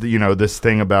 There's, this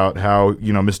thing about how,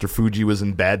 Mr. Fuji was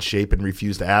in bad shape and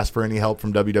refused to ask for any help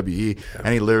from WWE.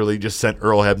 And he literally just sent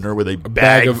Earl Hebner with a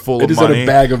bag full they of just had money. a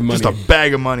bag of money. Just a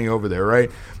bag of money over there,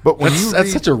 right? But when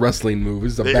That's such a wrestling move.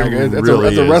 It's a it bag. That's, really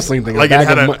that's a is. wrestling thing. Like a it bag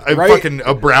had of a right? fucking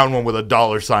a brown one with a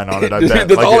dollar sign on it. I bet.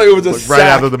 That's Like all it was. A like sack right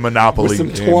out of the Monopoly with some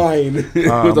game. twine. It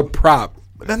was a prop.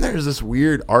 But then there's this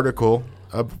weird article,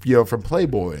 from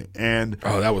Playboy, and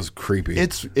Oh, that was creepy.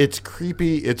 it's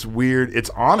creepy, it's weird, it's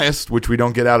honest, which we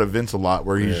don't get out of Vince a lot,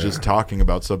 where he's just talking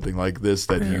about something like this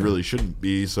that he really shouldn't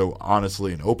be so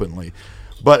honestly and openly.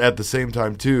 But at the same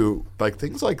time, too, like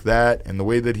things like that, and the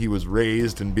way that he was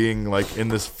raised, and being like in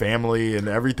this family, and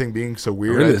everything being so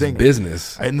weird. We're in I this think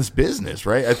business. in this business,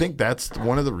 right? I think that's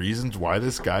one of the reasons why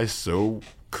this guy's so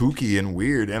kooky and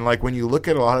weird. And like when you look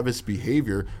at a lot of his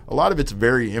behavior, a lot of it's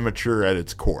very immature at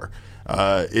its core.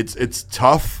 It's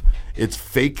tough. It's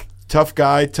fake tough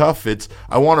guy tough. It's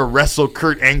I want to wrestle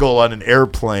Kurt Angle on an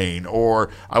airplane, or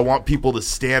I want people to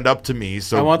stand up to me.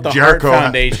 So I want the Jericho Hart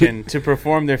Foundation to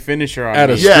perform their finisher on At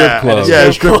a me. strip yeah, club. yeah,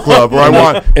 a strip club. Or I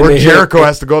want, and or they hit- Jericho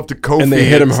has to go up to Kofi and they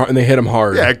hit him hard. And they hit him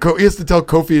hard. Yeah, he has to tell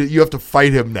Kofi that you have to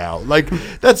fight him now. Like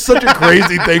that's such a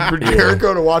crazy thing for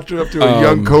Jericho to watch up to a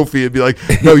young Kofi and be like,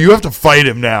 "No, you have to fight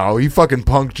him now. He fucking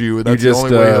punked you, and that's the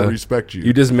only way he'll respect you."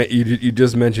 You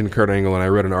just mentioned Kurt Angle, and I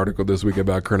read an article this week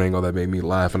about Kurt Angle that made me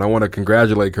laugh, and I want to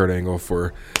congratulate Kurt Angle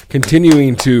for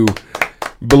continuing to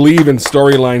believe in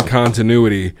storyline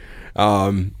continuity.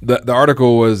 The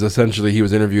article was essentially he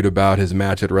was interviewed about his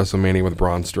match at WrestleMania with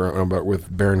Braun Strowman,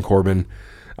 with Baron Corbin,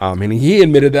 and he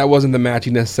admitted that wasn't the match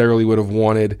he necessarily would have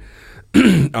wanted.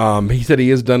 He said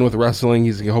he is done with wrestling.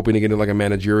 He's hoping to get into like a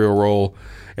managerial role.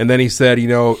 And then he said, you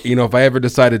know, if I ever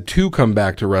decided to come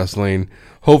back to wrestling,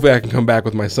 hopefully I can come back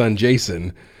with my son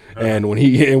Jason, and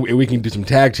we can do some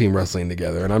tag team wrestling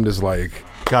together. And I'm just like,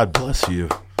 God bless you.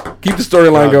 keep the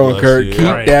storyline God going, bless Kurt. you. Keep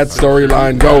Right. that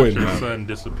storyline going. Your son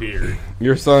disappeared.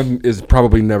 Your son is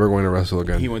probably never going to wrestle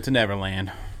He again. went to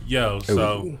Neverland. Yo,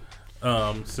 so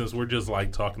since we're just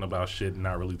like talking about shit and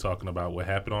not really talking about what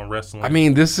happened on wrestling, I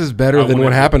mean, this is better I than what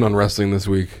wanted to- happened on wrestling this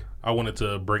week. I wanted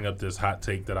to bring up this hot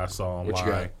take that I saw What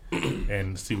online you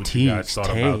and see what you guys Tease thought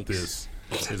about takes.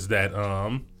 this. Is that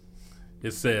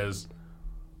it says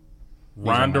are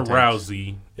Ronda my takes.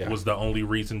 Rousey Yeah. was the only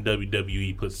reason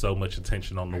WWE put so much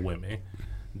attention on the women.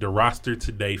 The roster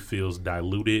today feels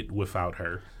diluted without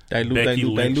her. Becky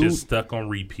Lynch is stuck on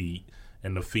repeat,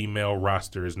 and the female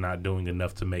roster is not doing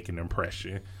enough to make an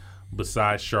impression.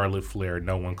 Besides Charlotte Flair,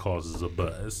 no one causes a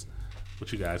buzz.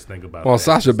 What you guys think about Well, that?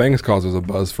 Sasha Banks causes a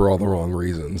buzz for all the wrong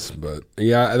reasons, but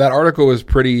yeah, that article is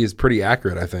pretty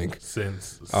accurate. I think.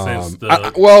 Since Um,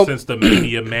 the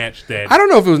Mania match that I don't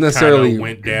know if it was necessarily kinda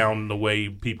went down the way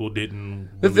people didn't.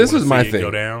 Really This wanna is my see it thing. Go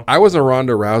down. I was a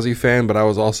Ronda Rousey fan, but I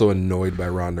was also annoyed by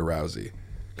Ronda Rousey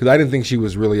because I didn't think she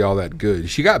was really all that good.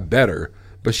 She got better,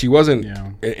 but she wasn't. Yeah.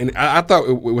 And I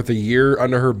thought with a year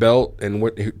under her belt and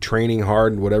training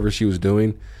hard and whatever she was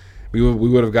doing, we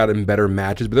would have gotten better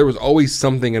matches. But there was always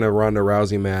something in a Ronda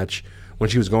Rousey match when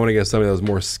she was going against somebody that was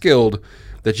more skilled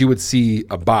that you would see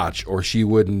a botch, or she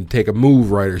wouldn't take a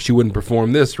move right, or she wouldn't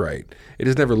perform this right. It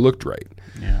just never looked right.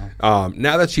 Yeah.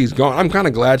 Now that she's gone, I'm kind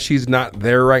of glad she's not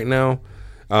there right now.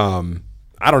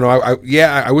 I don't know.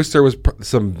 I wish there was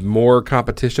some more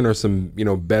competition or some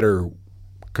better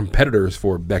competitors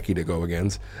for Becky to go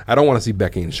against. I don't want to see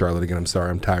Becky and Charlotte again. I'm sorry.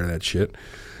 I'm tired of that shit.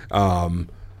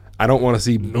 I don't want to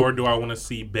see. Nor do I want to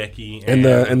see Becky and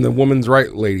the woman's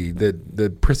right lady,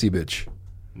 the prissy bitch.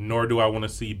 Nor do I want to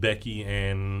see Becky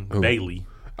and Bailey.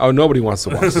 Oh, nobody wants to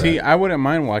watch See, that. I wouldn't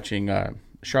mind watching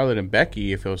Charlotte and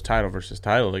Becky if it was title versus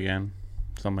title again,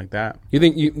 something like that. You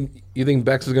think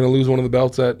Bex is going to lose one of the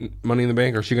belts at Money in the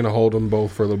Bank, or is she going to hold them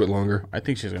both for a little bit longer? I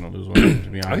think she's going to lose one, to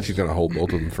be I think honest. she's going to hold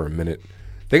both of them for a minute.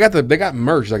 They got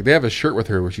merch. Like they have a shirt with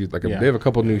her where she's like Yeah. they have a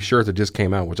couple new shirts that just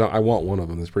came out, which I want one of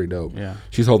them. That's pretty dope. Yeah.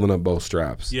 She's holding up both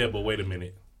straps. Yeah, but wait a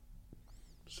minute.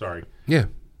 Sorry. Yeah.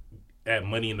 At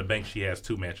Money in the Bank, she has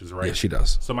 2 matches, right? Yeah, she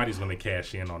does. Somebody's going to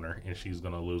cash in on her, and she's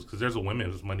going to lose because there's a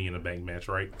women's Money in the Bank match,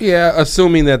 right? Yeah,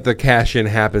 assuming that the cash in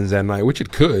happens that night, which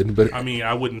it could, but I mean,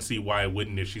 I wouldn't see why it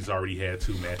wouldn't if she's already had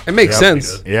 2 matches. it makes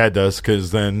sense. Yeah, it does,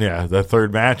 because then, the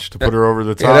third match to put her over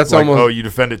the top, Yeah, that's like, almost- you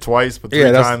defend it twice, but 3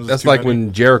 Yeah, times. that's like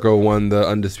when Jericho won the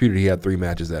Undisputed. He had 3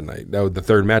 matches that night. That was the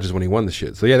third match is when he won the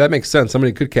shit. So yeah, that makes sense.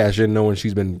 Somebody could cash in knowing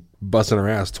she's been busting her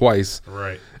ass twice.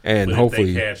 Right. And but hopefully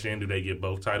if they cash in, do they get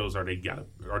both titles, or do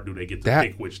they get to That-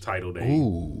 pick which title they?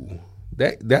 Ooh,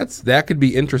 that could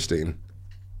be interesting.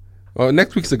 Well,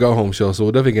 next week's the go home show, so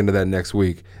we'll definitely get into that next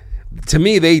week. To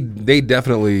me, they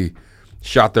definitely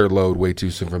shot their load way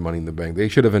too soon for Money in the Bank. They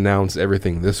should have announced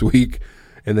everything this week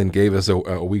and then gave us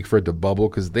a week for it to bubble,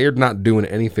 because they're not doing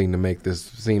anything to make this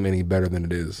seem any better than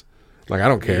it is. Like I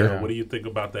don't care. Yeah, what do you think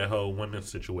about that whole women's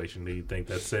situation? Do you think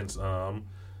that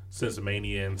since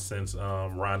Mania and since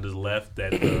Ronda's left,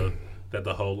 that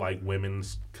the whole like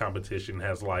women's competition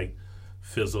has like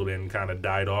fizzled and kind of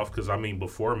died off? Because I mean,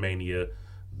 before Mania,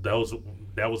 that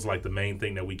was like the main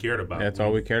thing that we cared about. That's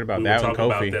all we cared about. We That would and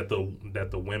talk Kofi. about that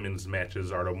the women's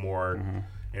matches are the more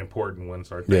important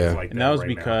ones, or things Yeah. like that. And that was right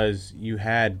now. because you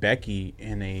had Becky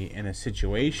in a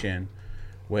situation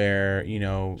where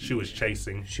she was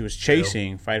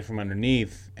chasing. fighting from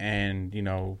underneath, and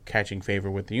catching favor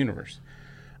with the universe.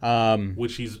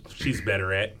 Which she's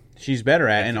better at. She's better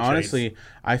at, and the honestly, chase.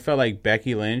 I felt like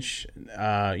Becky Lynch,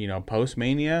 post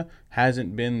Mania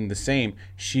hasn't been the same.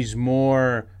 She's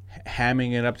more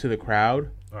hamming it up to the crowd.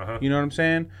 You know what I'm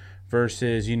saying?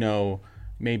 Versus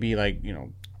maybe like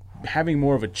having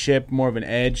more of a chip, more of an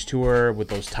edge to her with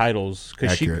those titles,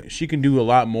 because Accurate. she can do a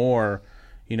lot more.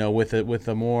 With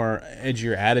a more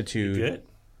edgier attitude. Good.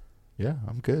 Yeah,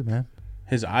 I'm good, man.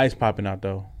 His eyes popping out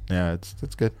though. Yeah,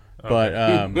 it's good.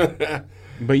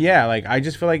 But yeah, like I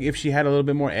just feel like if she had a little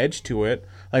bit more edge to it,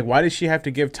 like why does she have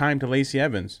to give time to Lacey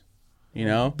Evans?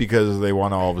 Because they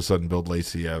want to all of a sudden build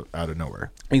Lacey out of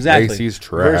nowhere. Exactly. Lacey's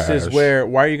trash. Versus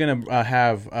why are you gonna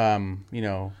have I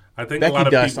think a Becky lot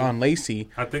of dust people- on Lacey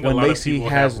I think a when lot of Lacey people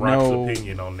has have Rock's no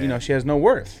opinion on that. she has no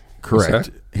worth. Correct.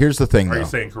 Here's the thing, Are though. you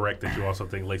saying correct that you also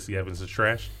think Lacey Evans is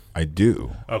trash? I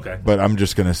do. Okay. But I'm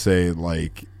just going to say,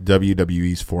 like,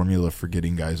 WWE's formula for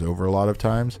getting guys over a lot of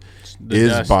times The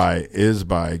is dust.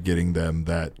 by getting them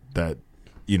that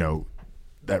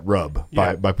rub,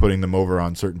 by putting them over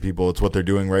on certain people. It's what they're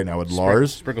doing right now with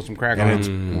Lars. Sprinkle some crack on And it.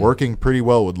 it's working pretty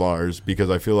well with Lars,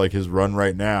 because I feel like his run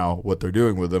right now, what they're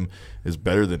doing with him, is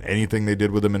better than anything they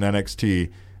did with him in NXT,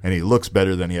 and he looks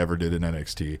better than he ever did in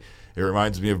NXT. It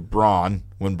reminds me of Braun,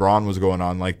 when Braun was going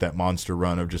on like that monster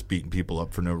run of just beating people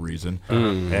up for no reason.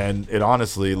 And it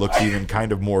honestly looks even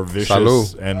kind of more vicious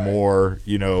Salud. and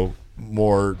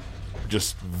more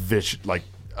just like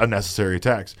unnecessary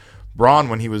attacks. Braun,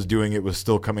 when he was doing it, was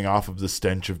still coming off of the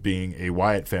stench of being a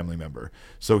Wyatt family member.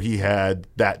 So he had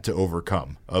that to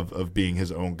overcome of being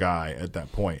his own guy at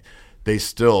that point. They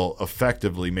still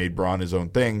effectively made Braun his own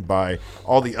thing by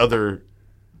all the other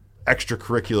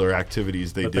extracurricular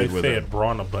activities they But did they with fed him.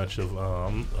 Braun a bunch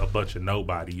of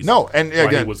nobodies. No, and while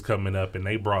again- he was coming up, and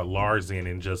they brought Lars in,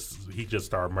 and he just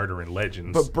started murdering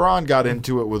legends. But Braun got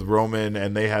into it with Roman,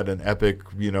 and they had an epic,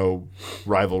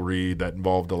 rivalry that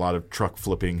involved a lot of truck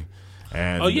flipping.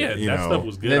 And Oh yeah, you that know, stuff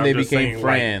was good. Then I'm they just became saying,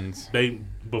 friends. Like,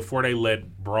 before they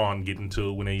let Braun get into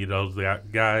it with any of those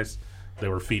guys, they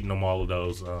were feeding them all of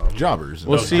those jobbers.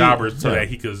 Well, those see- jobbers so yeah. that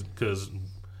he could, because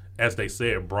as they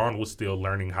said, Braun was still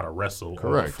learning how to wrestle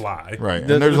on the fly. Right.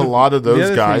 The- And there's a the- lot of the those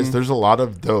other guys. thing- There's a lot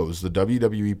of those. The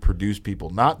WWE produced people,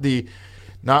 not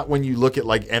when you look at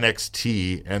like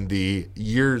NXT and the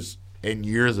years and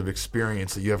years of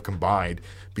experience that you have combined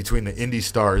between the indie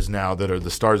stars now that are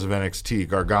the stars of NXT,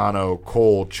 Gargano,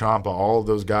 Cole, Ciampa, all of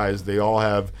those guys, they all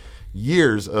have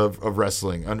years of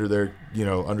wrestling under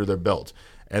their belt.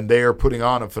 And they are putting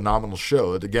on a phenomenal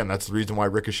show. And again, that's the reason why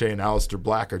Ricochet and Aleister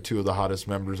Black are two of the hottest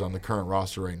members on the current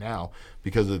roster right now,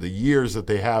 because of the years that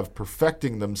they have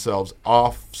perfecting themselves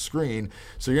off screen.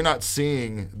 So you're not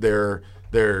seeing their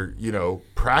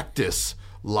practice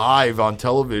live on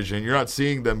television. You're not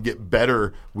seeing them get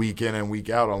better week in and week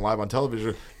out on live on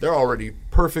television. They're already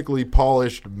perfectly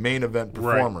polished main event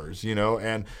performers,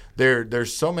 and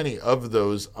there's so many of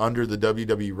those under the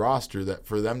WWE roster that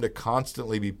for them to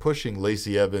constantly be pushing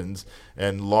Lacey Evans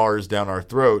and Lars down our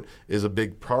throat is a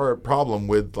big problem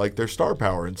with like their star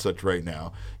power and such right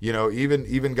now.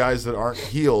 Even guys that aren't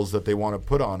heels that they want to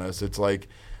put on us, it's like,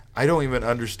 I don't even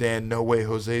understand No Way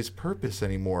Jose's purpose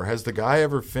anymore. Has the guy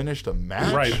ever finished a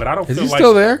match? Right, but I don't Is feel he like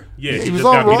still there? Yeah, he he was just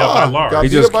got on beat up by Raw. Lars. Got He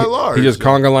beat just up by Lars. he just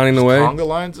conga lining away. Conga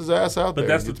lines his ass out there. But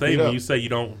that's the Gets beat thing when up. you say you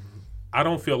don't. I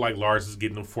don't feel like Lars is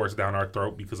getting forced down our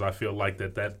throat, because I feel like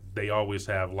that they always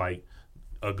have like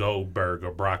a Goldberg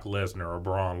or Brock Lesnar or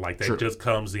Braun like that Sure. just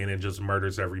comes in and just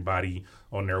murders everybody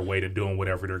on their way to doing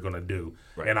whatever they're going to do.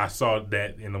 Right. And I saw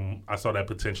that in them. I saw that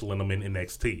potential in them in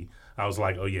NXT. I was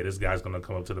like, oh yeah, this guy's going to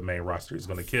come up to the main roster. He's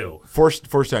going to kill. Forced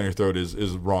down your throat is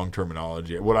wrong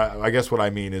terminology. What I guess what I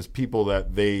mean is people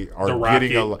that they are The rocket,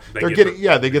 getting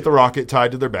they get the rocket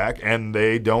tied to their back, and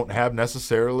they don't have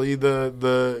necessarily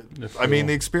the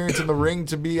experience in the ring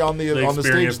to be on the stage.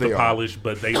 Experience, They the are. polish,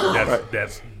 but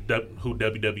that's who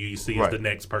WWE sees Right. the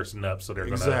next person up, so they're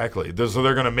going to Exactly. So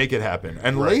they're going to make it happen.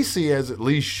 And Lacey has at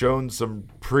least shown some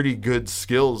pretty good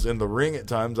skills in the ring at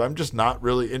times. I'm just not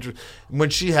really interested. When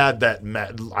she had that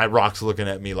Rock's looking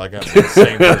at me like I'm the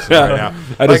same person right now.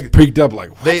 I just peeked up like,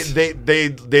 what?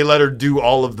 They let her do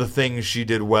all of the things she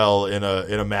did well in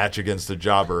a match against a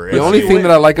jobber. The And only she- thing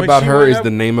that I like when about she her went is up-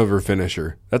 the name of her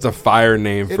finisher. That's a fire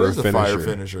name it for is a a fire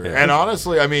finisher. finisher. Yeah. And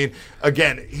honestly, I mean,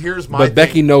 again, here's my But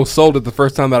thing. Becky sold it the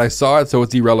first time that I saw it, so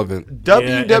it's irrelevant. WWE.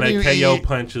 Yeah, and a KO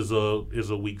punch is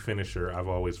a weak finisher. I've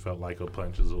always felt like a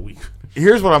punch is a weak.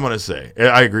 Here's what I'm going to say.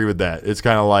 I agree with that. It's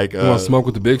kind of like You want to smoke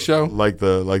with the Big Show? like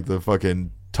the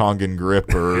fucking Tongan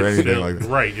grip or anything Still, like that.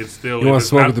 right, it's still. You wanna if it's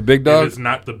smoke not- with the big dog? If it's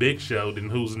not the Big Show, then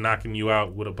who's knocking you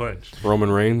out with a punch?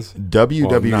 Roman Reigns? WWE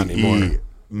Well, not anymore.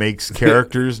 makes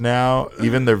characters now,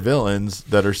 even their villains,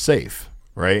 that are safe,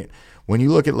 right? When you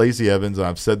look at Lacey Evans, and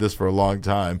I've said this for a long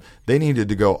time, they needed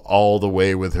to go all the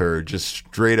way with her. Just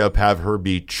straight up have her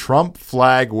be Trump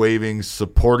flag waving,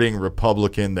 supporting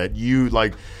Republican that you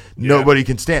like. Nobody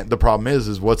can stand. The problem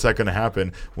is what's that going to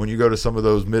happen when you go to some of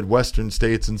those Midwestern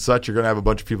states and such? You're going to have a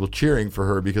bunch of people cheering for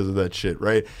her because of that shit,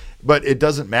 right? But it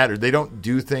doesn't matter. They don't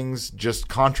do things just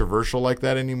controversial like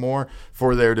that anymore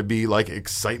for there to be like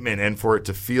excitement and for it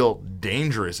to feel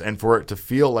dangerous and for it to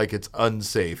feel like it's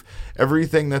unsafe.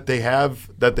 Everything that they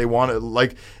have that they want to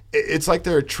like. It's like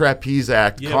they're a trapeze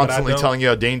act, Yeah, but I constantly don't- telling you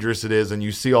how dangerous it is, and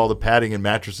you see all the padding and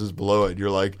mattresses below it. You're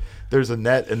like, there's a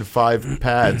net and 5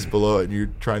 pads below it, and you're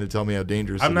trying to tell me how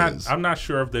dangerous it is. I'm not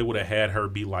sure if they would have had her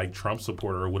be like Trump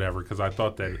supporter or whatever, because I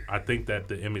think that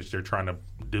the image they're trying to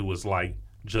do is like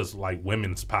just like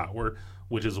women's power,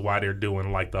 which is why they're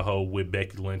doing like the whole with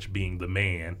Becky Lynch being the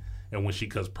man, and when she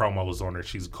cuts promos on her,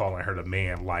 she's calling her the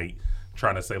man, like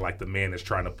trying to say like the man is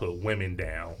trying to put women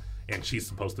down, and she's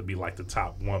supposed to be like the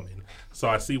top woman. So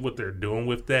I see what they're doing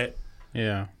with that.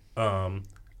 Yeah.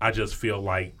 I just feel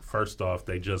like first off,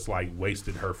 they just like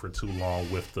wasted her for too long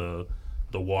with the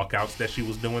walkouts that she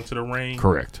was doing to the ring.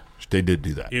 Correct. They did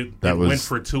do that. It was went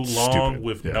for too long stupid.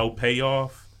 with Yeah. no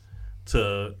payoff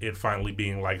to it finally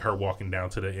being like her walking down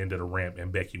to the end of the ramp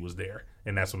and Becky was there.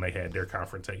 And that's when they had their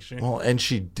confrontation. Well, and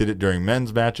she did it during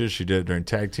men's matches. She did it during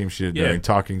tag teams. She did it Yeah. during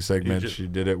talking segments. just- She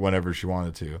did it whenever she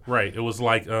wanted to. Right. It was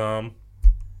like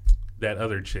that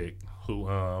other chick who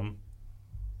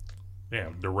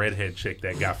the redhead chick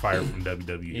that got fired from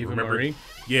WWE. Eva remember? Marie?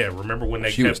 Yeah, remember when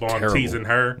they She kept was on terrible. teasing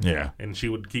her? Yeah. And she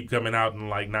would keep coming out and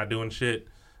like not doing shit.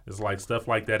 It's like stuff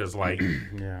like that is like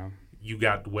Yeah. you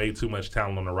got way too much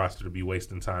talent on the roster to be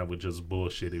wasting time with just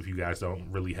bullshit if you guys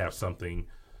don't really have something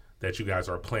that you guys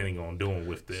are planning on doing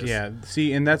with this. Yeah.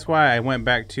 See, and that's why I went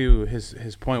back to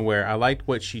his point where I liked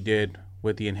what she did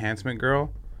with the enhancement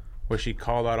girl where she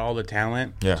called out all the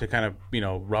talent to kind of,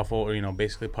 ruffle or,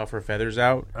 basically puff her feathers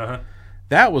out.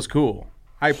 That was cool.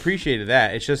 I appreciated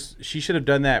that. It's just she should have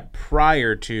done that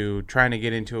prior to trying to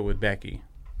get into it with Becky.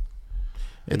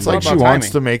 It's like she wants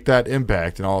to make that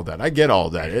impact and all of that. I get all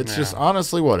that. It's just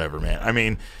honestly whatever, man. I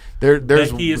mean,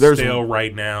 there's Becky is stale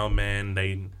right now,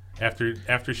 man.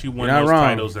 After she won those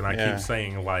titles, and I keep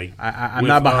saying like I'm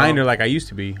not behind her like I used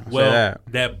to be. I'll say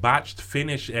that botched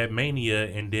finish at Mania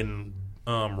and then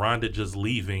Ronda just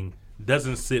leaving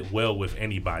doesn't sit well with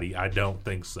anybody. I don't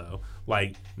think so.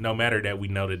 Like, no matter that we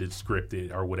know that it's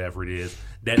scripted or whatever it is,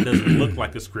 that doesn't look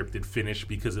like a scripted finish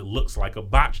because it looks like a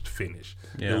botched finish.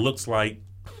 It looks like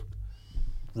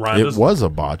Ronda's... It was a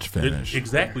botched finish.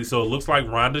 Exactly. So it looks like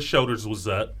Ronda's shoulders was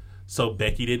up, so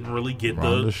Becky didn't really get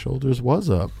Ronda's shoulders was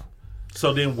up.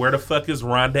 So then where the fuck is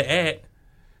Ronda at?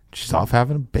 She's off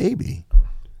having a baby.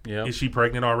 Yeah. Is she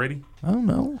pregnant already? I don't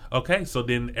know. Okay, so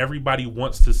then everybody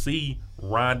wants to see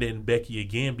Ronda and Becky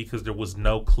again because there was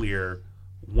no clear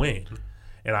win.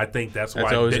 And I think that's why...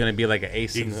 That's always going to be like an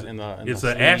ace in the It's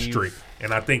an asterisk.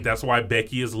 And I think that's why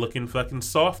Becky is looking fucking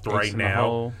soft right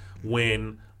now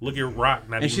when... Look at Rock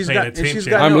not even paying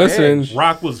attention. I'm listening.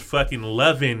 Rock was fucking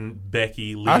loving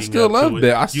Becky leading I still up love to it.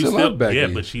 that. I still love Becky. Yeah,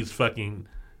 but she's fucking...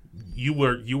 You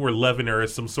were loving her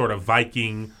as some sort of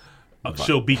Viking...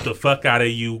 she'll beat the fuck out of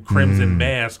you, Crimson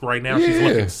Mask. Right now, she's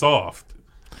looking soft.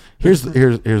 Here's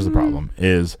the problem: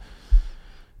 is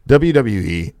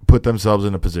WWE put themselves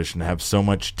in a position to have so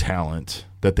much talent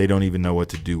that they don't even know what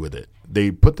to do with it. They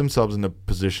put themselves in a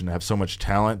position to have so much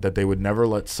talent that they would never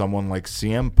let someone like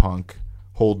CM Punk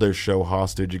hold their show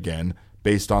hostage again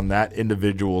based on that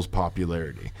individual's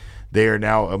popularity. They are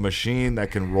now a machine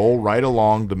that can roll right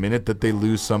along the minute that they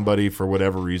lose somebody for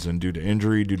whatever reason, due to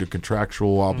injury, due to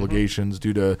contractual obligations,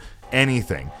 due to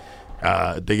anything.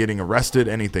 They getting arrested,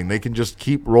 anything. They can just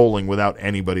keep rolling without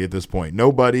anybody at this point.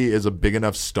 Nobody is a big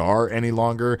enough star any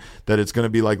longer that it's going to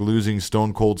be like losing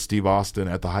Stone Cold Steve Austin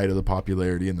at the height of the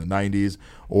popularity in the 90s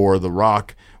or The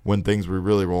Rock when things were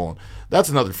really rolling. That's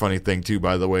another funny thing, too,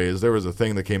 by the way, is there was a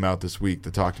thing that came out this week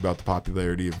that talked about the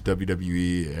popularity of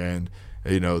WWE and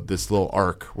this little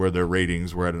arc where their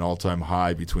ratings were at an all-time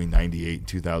high between 98 and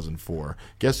 2004.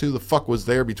 Guess who the fuck was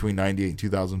there between 98 and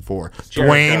 2004?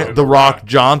 Dwayne The Rock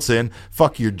Johnson.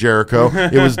 Fuck you, Jericho.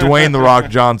 It was Dwayne The Rock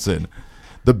Johnson,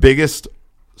 the biggest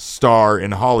star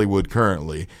in Hollywood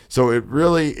currently. So it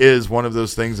really is one of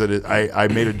those things that I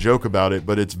made a joke about it,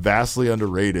 but it's vastly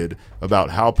underrated about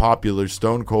how popular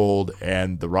Stone Cold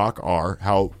and The Rock are,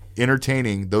 how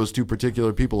entertaining those two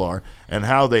particular people are, and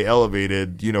how they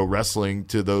elevated wrestling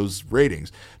to those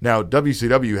ratings. Now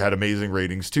WCW had amazing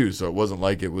ratings too, so it wasn't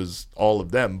like it was all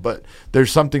of them, but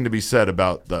there's something to be said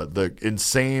about the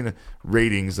insane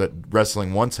ratings that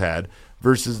wrestling once had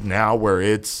versus now where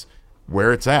it's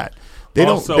at. They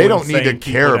don't need to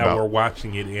care about. We're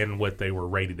watching it in what they were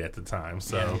rated at the time.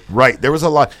 So right, there was a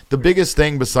lot. The biggest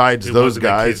thing besides those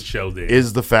guys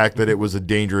is the fact that it was a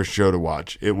dangerous show to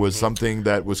watch. It was something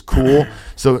that was cool.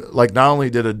 So like, not only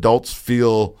did adults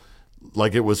feel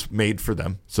like it was made for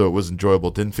them, so it was enjoyable.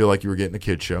 It didn't feel like you were getting a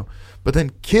kid show. But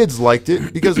then kids liked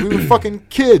it because we were fucking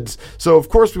kids. So of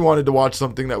course we wanted to watch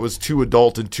something that was too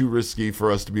adult and too risky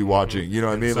for us to be watching. You know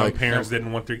what I mean? Some parents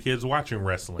didn't want their kids watching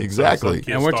wrestling. Exactly.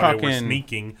 So some kids thought they were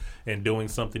sneaking and doing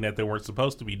something that they weren't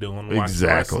supposed to be doing.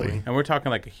 Exactly. And we're talking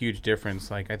like a huge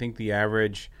difference. Like, I think the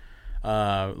average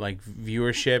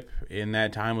viewership in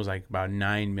that time was like about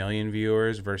 9 million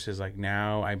viewers versus like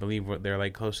now I believe they're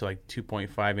like close to like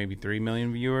 2.5 maybe 3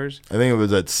 million viewers. I think it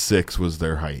was at 6 was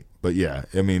their height. But yeah,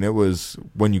 I mean, it was,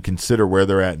 when you consider where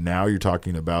they're at now, you're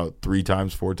talking about 3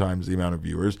 times, 4 times the amount of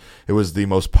viewers. It was the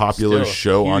most popular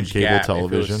show on cable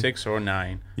television. If it was 6 or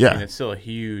 9, yeah, I mean, it's still a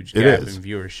huge gap in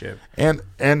viewership. And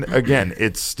again,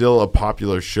 it's still a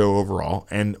popular show overall.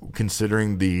 And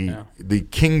considering the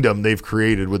kingdom they've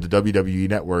created with the WWE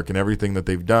Network and everything that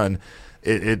they've done,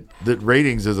 the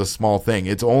ratings is a small thing.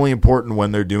 It's only important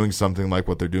when they're doing something like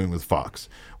what they're doing with Fox,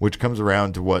 which comes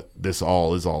around to what this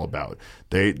all is all about.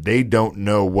 They don't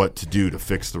know what to do to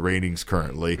fix the ratings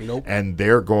currently. Nope. And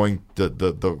they're going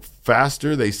the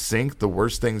faster they sink, the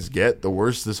worse things get, the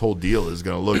worse this whole deal is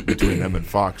going to look between them and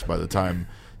Fox by the time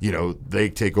they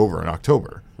take over in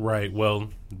October. Right. Well,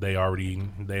 they already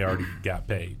got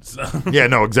paid. So. Yeah,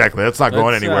 no, exactly. That's not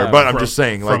going anywhere. But I'm just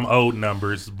saying, from old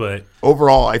numbers. But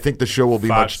overall, I think the show will be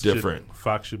much different.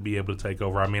 Fox should be able to take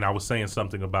over. I mean, I was saying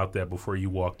something about that before you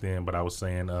walked in, but I was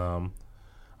saying,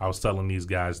 I was telling these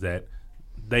guys that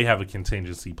they have a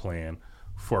contingency plan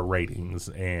for ratings,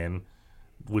 and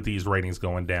with these ratings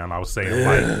going down, I was saying,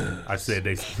 like I said,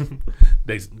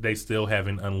 they still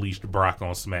haven't unleashed Brock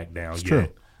on SmackDown yet. True.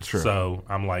 Sure. So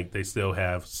I'm like, they still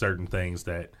have certain things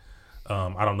that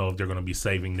I don't know if they're going to be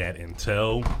saving that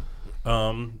until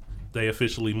they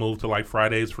officially move to like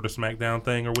Fridays for the SmackDown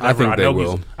thing or whatever. I think they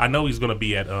will. I know he's going to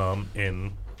be at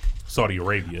in Saudi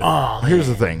Arabia. Oh, here's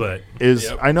the thing: But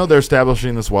I know they're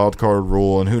establishing this wild card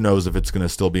rule, and who knows if it's going to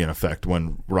still be in effect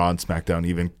when Raw and SmackDown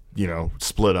even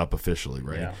split up officially,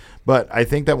 right? Yeah. But I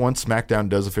think that once SmackDown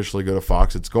does officially go to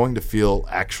Fox, it's going to feel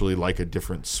actually like a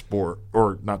different sport,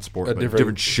 or not sport, but a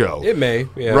different show. It may.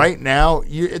 Yeah. Right now,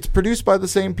 it's produced by the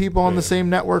same people on the same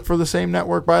network for the same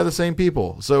network by the same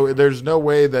people. So there's no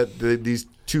way that these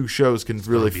two shows can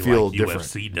really be feel like different.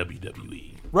 UFC,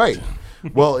 WWE. Right.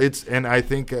 Well, and I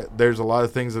think there's a lot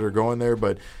of things that are going there,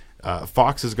 but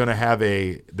Fox is going to have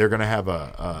a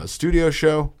studio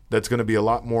show that's going to be a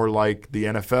lot more like the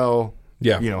NFL.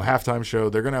 Yeah. Halftime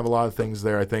show. They're going to have a lot of things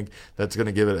there. I think that's going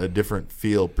to give it a different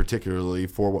feel, particularly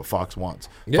for what Fox wants.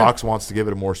 Yeah. Fox wants to give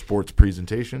it a more sports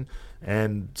presentation,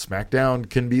 and SmackDown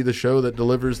can be the show that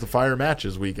delivers the fire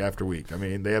matches week after week. I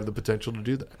mean, they have the potential to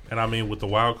do that. And I mean, with the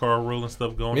wild card rule and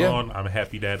stuff going Yeah. on, I'm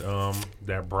happy that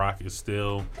that Brock is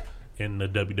still in the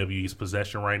WWE's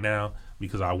possession right now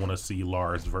because I want to see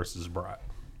Lars versus Brock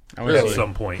at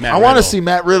some point. Matt I want to Riddle. see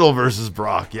Matt Riddle versus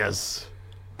Brock. Yes.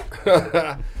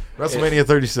 WrestleMania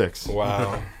 36.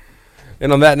 Wow.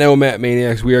 And on that note, Matt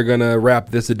Maniacs, we are going to wrap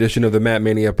this edition of the Matt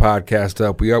Mania podcast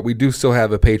up. We do still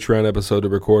have a Patreon episode to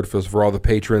record for all the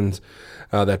patrons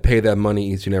that pay that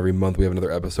money each and every month. We have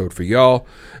another episode for y'all.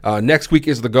 Next week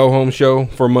is the go-home show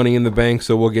for Money in the Bank,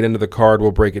 so we'll get into the card.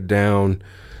 We'll break it down.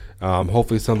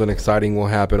 Hopefully something exciting will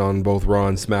happen on both Raw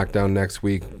and SmackDown next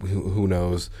week. Who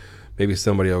knows? Maybe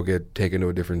somebody will get taken to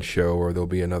a different show, or there'll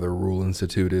be another rule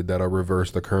instituted that'll reverse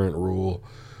the current rule.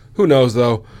 Who knows,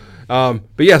 though? But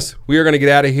yes, we are going to get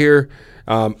out of here.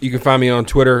 You can find me on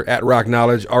Twitter at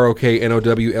RockKnowledge,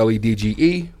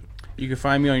 RockNowledge. You can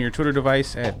find me on your Twitter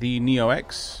device at the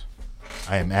NeoX.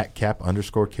 I am at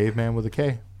Cap_Caveman with a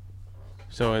K.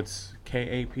 So it's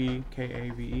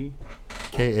KAPKAVE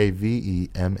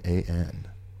KAVEMAN.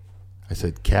 I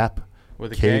said Cap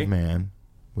with a Caveman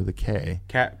with a K.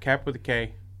 K. Cap with a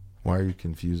K. Why are you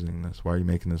confusing this? Why are you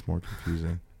making this more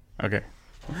confusing? Okay.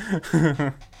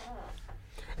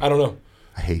 I don't know.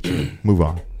 I hate you. Move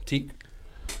on. Teak?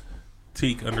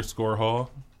 Teak_Hall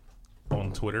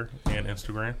on Twitter and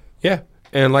Instagram. Yeah.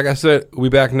 And like I said, we'll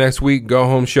be back next week. Go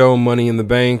home show, Money in the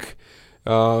Bank.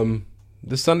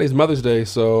 This Sunday's Mother's Day,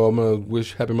 so I'm going to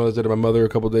wish Happy Mother's Day to my mother a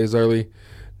couple days early.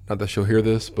 Not that she'll hear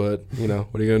this, but, what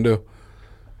are you going to do?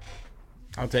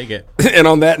 I'll take it. And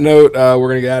on that note, we're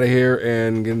going to get out of here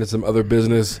and get into some other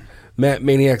business. Matt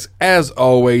Maniacs, as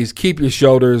always, keep your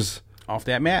shoulders. Off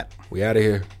that mat. We out of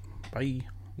here. Bye.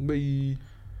 Bye.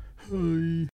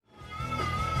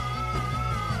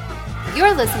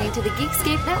 You're listening to the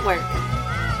Geekscape Network.